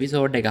ඔයාට අද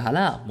එපිසෝඩ් එක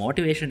අහලා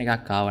මොටිවේෂන්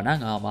එකක් ආව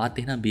නම්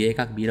මාත් එහෙනම් බිය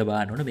එකක් බීලා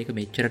බලන්න ඕන මේක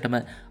මෙච්චරටම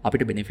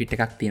අපිට බෙනිෆිට්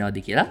එකක් තියනවාද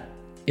කියලා.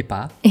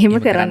 එපා. එහෙම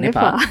කරන්න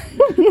එපා.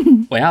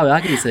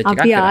 ඔයාගේ රිසර්ච්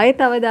එකක් අපි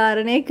ආයෙත්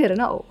අවධාරණය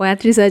කරන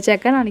ඔයත් රිසර්ච්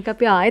එකක් කරන අනික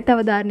අපි ආයෙත්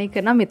අවධාරණය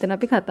කරනවා මෙතන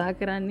අපි කතා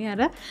කරන්නේ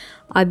අර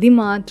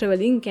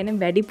අධිමාත්‍රවලින් කැන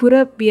වැඩිපුර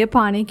බිය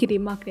පානය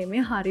කිරීමක්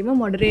නෙමේ හරිම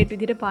මොඩරේට්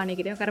විදිහට පානය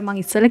කිරීම කර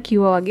මං ඉස්සල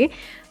කිව්වා වගේ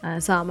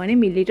සාමාන්‍ය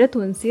මිලිලීටර්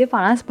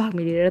 355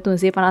 මිලිලීටර්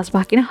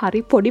 355 කියන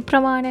හරි පොඩි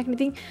ප්‍රමාණයක්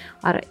ඉතින්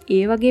අර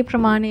ඒ වගේ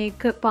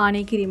ප්‍රමාණයක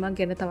පානය කිරීමක්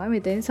ගැන තමයි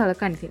මෙතනින්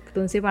සලකන්නේ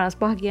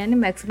 355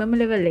 කියන්නේ මැක්සිමම්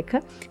ලෙවල් එක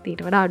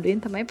ඊට වඩා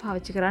අඩුවෙන් තමයි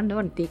පාවිච්චි කරන්න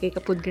ඕනේ ඒක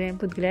එක පුද්ගලයන්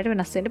පුද්ගලයාට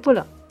වෙනස් වෙන්න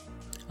පුළුවන්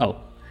ඔව්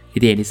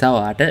ඉතින් ඒ නිසා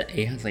ඔයාට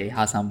ඒ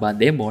හා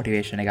සම්බන්ධයෙන්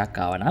මොටිවේෂන්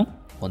එකක් ආව නම්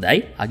හොඳයි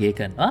අගේ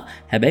කරනවා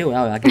හැබැයි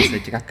ඔයාගේ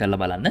රිසර්ච් එකක් කරලා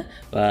බලන්න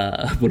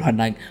පුළුවන්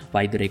නම්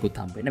වෛද්‍යවරයෙකුත්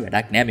හම්බ වෙන්න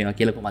වැඩක් නෑ මේවා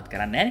කියලා කොහොමත්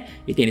කරන්නේ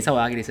නෑ ඉතින් ඒ නිසා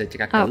ඔයාගේ රිසර්ච්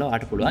එකක් කරලා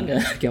ඔයාට පුළුවන්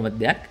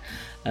කැමති දෙයක්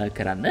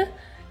කරන්න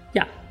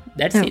yeah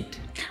that's it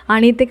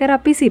අනිත් එක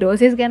අපි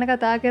සිරෝසිස් ගැන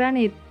කතා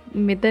කරන්නේ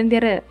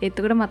මෙතනදී අර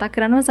එතකොට මතක්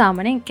කරනවා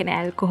සාමාන්‍යයෙන් කියන්නේ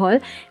ඇල්කොහොල්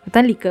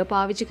නැත්නම් ලිකර්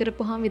පාවිච්චි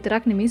කරපුවාම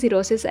විතරක් නෙමෙයි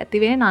සිරෝසිස්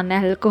ඇති වෙන්නේ non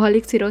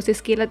alcoholic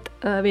cirrhosis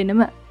කියලා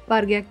වෙනම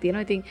වර්ගයක්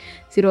තියෙනවා. ඉතින්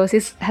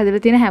සිරෝසිස්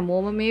හැදලා තියෙන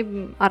හැමෝම මේ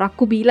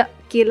අරක්කු බීලා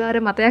කියලා අර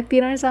මතයක්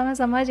තියෙන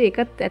සමාජයේ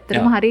ඒකත්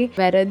ඇත්තටම හරි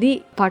වැරදි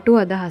පටු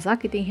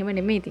අදහසක්. ඉතින් එහෙම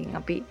නෙමෙයි. ඉතින්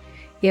අපි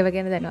ඒව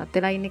ගැන දැනුවත්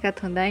වෙලා ඉන්න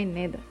එකත් හොඳයි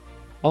නේද?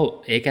 ඔව්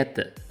ඒක ඇත්ත.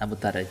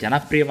 නමුත් අර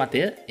ජනප්‍රිය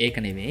මතය ඒක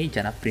නෙමෙයි.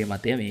 ජනප්‍රිය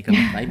මතය මේක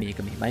මෙහෙමයි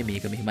මේක මෙහෙමයි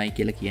මේක මෙහෙමයි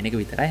කියලා කියන එක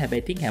විතරයි.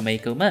 හැබැයි ඉතින් හැම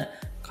එකම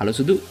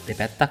කළුසුදු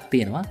දෙපැත්තක්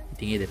තියෙනවා.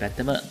 ඉතින් මේ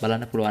දෙපැත්තම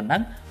බලන්න පුළුවන්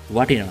නම්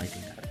වටිනවා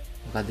ඉතින්.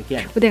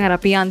 උදේ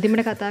අපි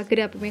අන්තිමට කතා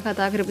කරේ අපි මේ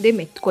කතා කරපු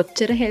දේ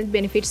කොච්චර හෙල්ත්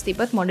බෙනිෆිට්ස්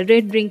තිබ්බත්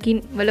මොඩරේට් ඩ්‍රින්කින්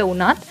වල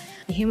වුණත්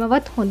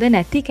එහෙමවත් හොඳ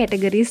නැති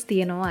කැටගරීස්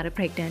තියෙනවා අර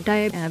ප්‍රෙග්නන්ට්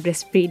අය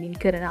බ්‍රෙස්ට් ෆීඩින්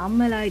කරන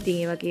අම්මලා ඉතින්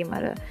ඒ වගේම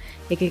අර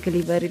එක එක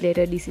liver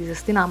related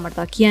diseases තියෙන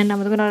අම්මට කියන්න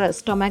අමතක කරනවා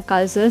stomach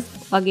ulcers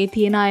වගේ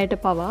තියෙන අයට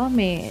පවා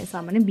මේ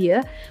සාමාන්‍ය බිය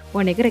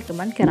ඕන එක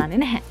රෙකමන්ඩ්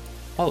කරන්නේ නැහැ.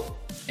 ඔව්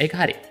ඒක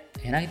හරි.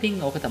 එහෙනම්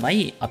ඉතින් ඕක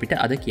තමයි අපිට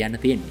අද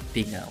කියන්න තියෙන්නේ.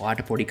 ඉතින්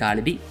ඔයාට පොඩි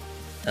කාලෙදී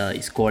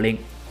ඉස්කෝලෙන්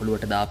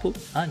ඔළුවට දාපු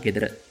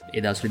ගෙදර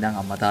එදස්ලිදං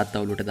අම්මතාත්ත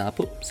ඔලුට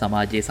දාපු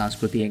සමාජයේ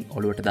සංස්කෘතියෙන්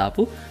ඔලුවට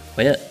දාපු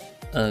ඔය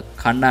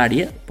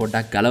කන්නාඩිය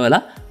පොඩ්ඩක්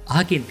ගලවලා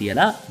අහකින්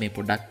තියලා මේ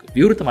පොඩ්ඩක්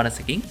විවෘත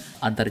මනසකින්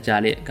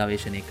අන්තර්ජාලය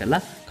ගවේශණය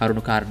කරලා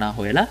කරුණු කාරණා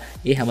හොයලා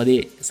ඒ හැමදේ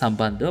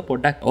සම්බන්ධව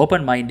පොඩ්ඩක්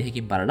ඕපන් මයින්ඩ්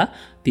එකකින් බලලා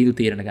තීරු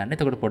තීරණ ගන්න.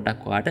 එතකොට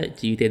පොඩ්ඩක් ඔයාට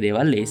ජීවිතයේ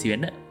දේවල් ලේසි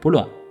වෙන්න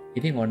පුළුවන්.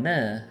 ඉතින් ඔන්න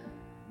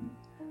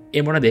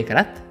ඒ මොන දේ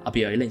කරත් අපි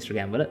ඔයලා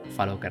Instagram වල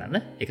follow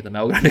කරන්න. ඒක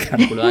තමයි ඔයගලන්ට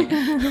කරන්න පුළුවන්.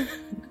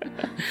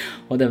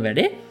 හොඳ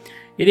වැඩේ.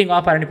 ඉතින්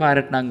පරණි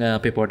පාරට නං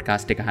අපේ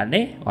පොඩ්කාස්ට් එක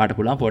අහන්නේ වාට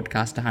පුළුවන්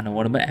පොඩ්කාස්ට් අහන්න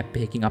ඕනම ඇප්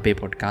එකකින් අපේ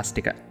පොඩ්කාස්ට්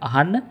එක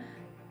අහන්න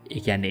ඒ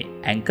කියන්නේ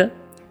Anchor,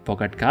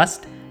 Pocket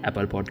Cast,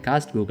 Apple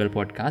Podcast, Google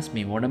Podcast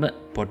මේ ඕනම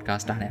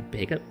පොඩ්කාස්ට් අහන ඇප්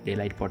එක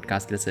Daylight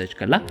Podcast කියලා සර්ච්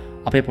කරලා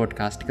අපේ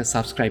පොඩ්කාස්ට් එක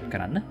subscribe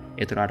කරන්න.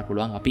 එතකොට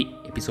පුළුවන් අපි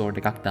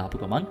එපිසෝඩ් එකක්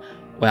දාපු ගමන්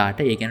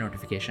ඔයාට ඒ ගැන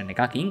notification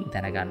එකකින්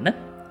දැනගන්න.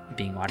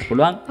 ඉතින් ඔයාට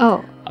පුළුවන්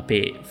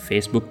අපේ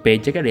Facebook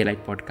page එක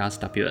Daylight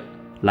Podcast අපිව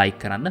like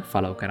කරන්න,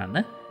 follow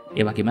කරන්න.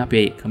 ඒ වගේම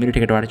අපේ කමියුනිටි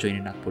එකට ඔයාලට join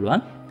වෙන්නත්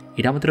පුළුවන්.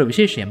 ඊට අමතරව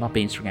විශේෂයෙන්ම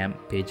අපේ Instagram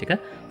page එක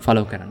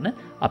follow කරන්න.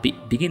 අපි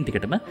දිගින්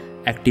දිගටම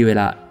active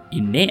වෙලා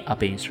ඉන්නේ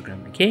අපේ Instagram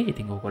එකේ.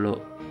 ඉතින් ඕගොල්ලෝ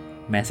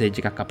message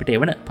එකක් අපිට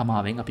එවන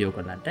පමාවෙන් අපි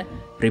ඕගොල්ලන්ට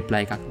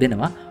reply එකක්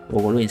දෙනවා.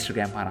 ඕගොල්ලෝ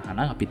Instagram හරහා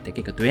නම් අපිත් එක්ක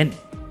එකතු වෙන්න.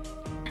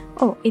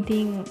 ඔව්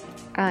ඉතින්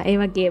ඒ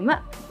වගේම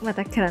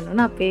මතක් කරන්න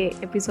ඕන අපේ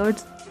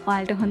episodes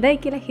ඔයාලට හොඳයි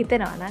කියලා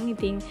හිතනවා නම්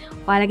ඉතින්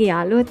ඔයාලගේ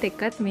යාළුවොත්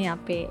එක්කත් මේ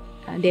අපේ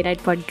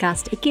Daylight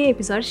Podcast එකේ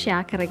episode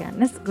share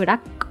කරගන්න.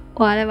 ගොඩක්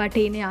ඔයාලා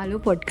වටේ ඉන්න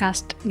යාළුවෝ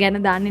podcast ගැන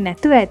දන්නේ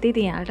නැතුව ඇති.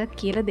 ඉතින් යාළුවටත්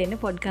කියලා දෙන්න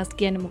podcast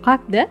කියන්නේ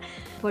මොකක්ද?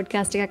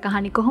 podcast එකක්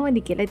අහන්නේ කොහොමද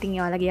කියලා. ඉතින්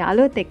ඔයාලගේ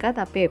යාළුවොත් එක්කත්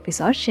අපේ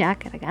episode share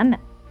කරගන්න.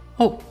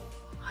 ඔව්.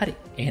 හරි.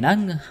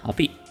 එහෙනම්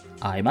අපි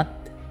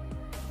ආයෙමත්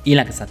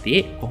ඊළඟ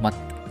සතියේ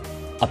කොහොමත්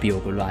අපි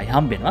ඔයගොල්ලෝ ආයෙ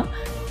හම්බෙනවා.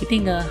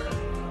 ඉතින්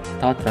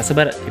තවත්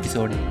රසබර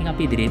එපිසෝඩ් එකකින්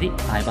අපි ඉදිරියේදී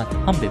ආයෙමත්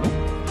හම්බෙමු.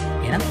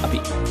 එහෙනම් අපි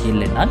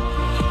කිල්ලෙන්නම්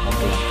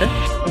අපේට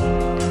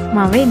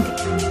මම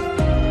වෙන්නේ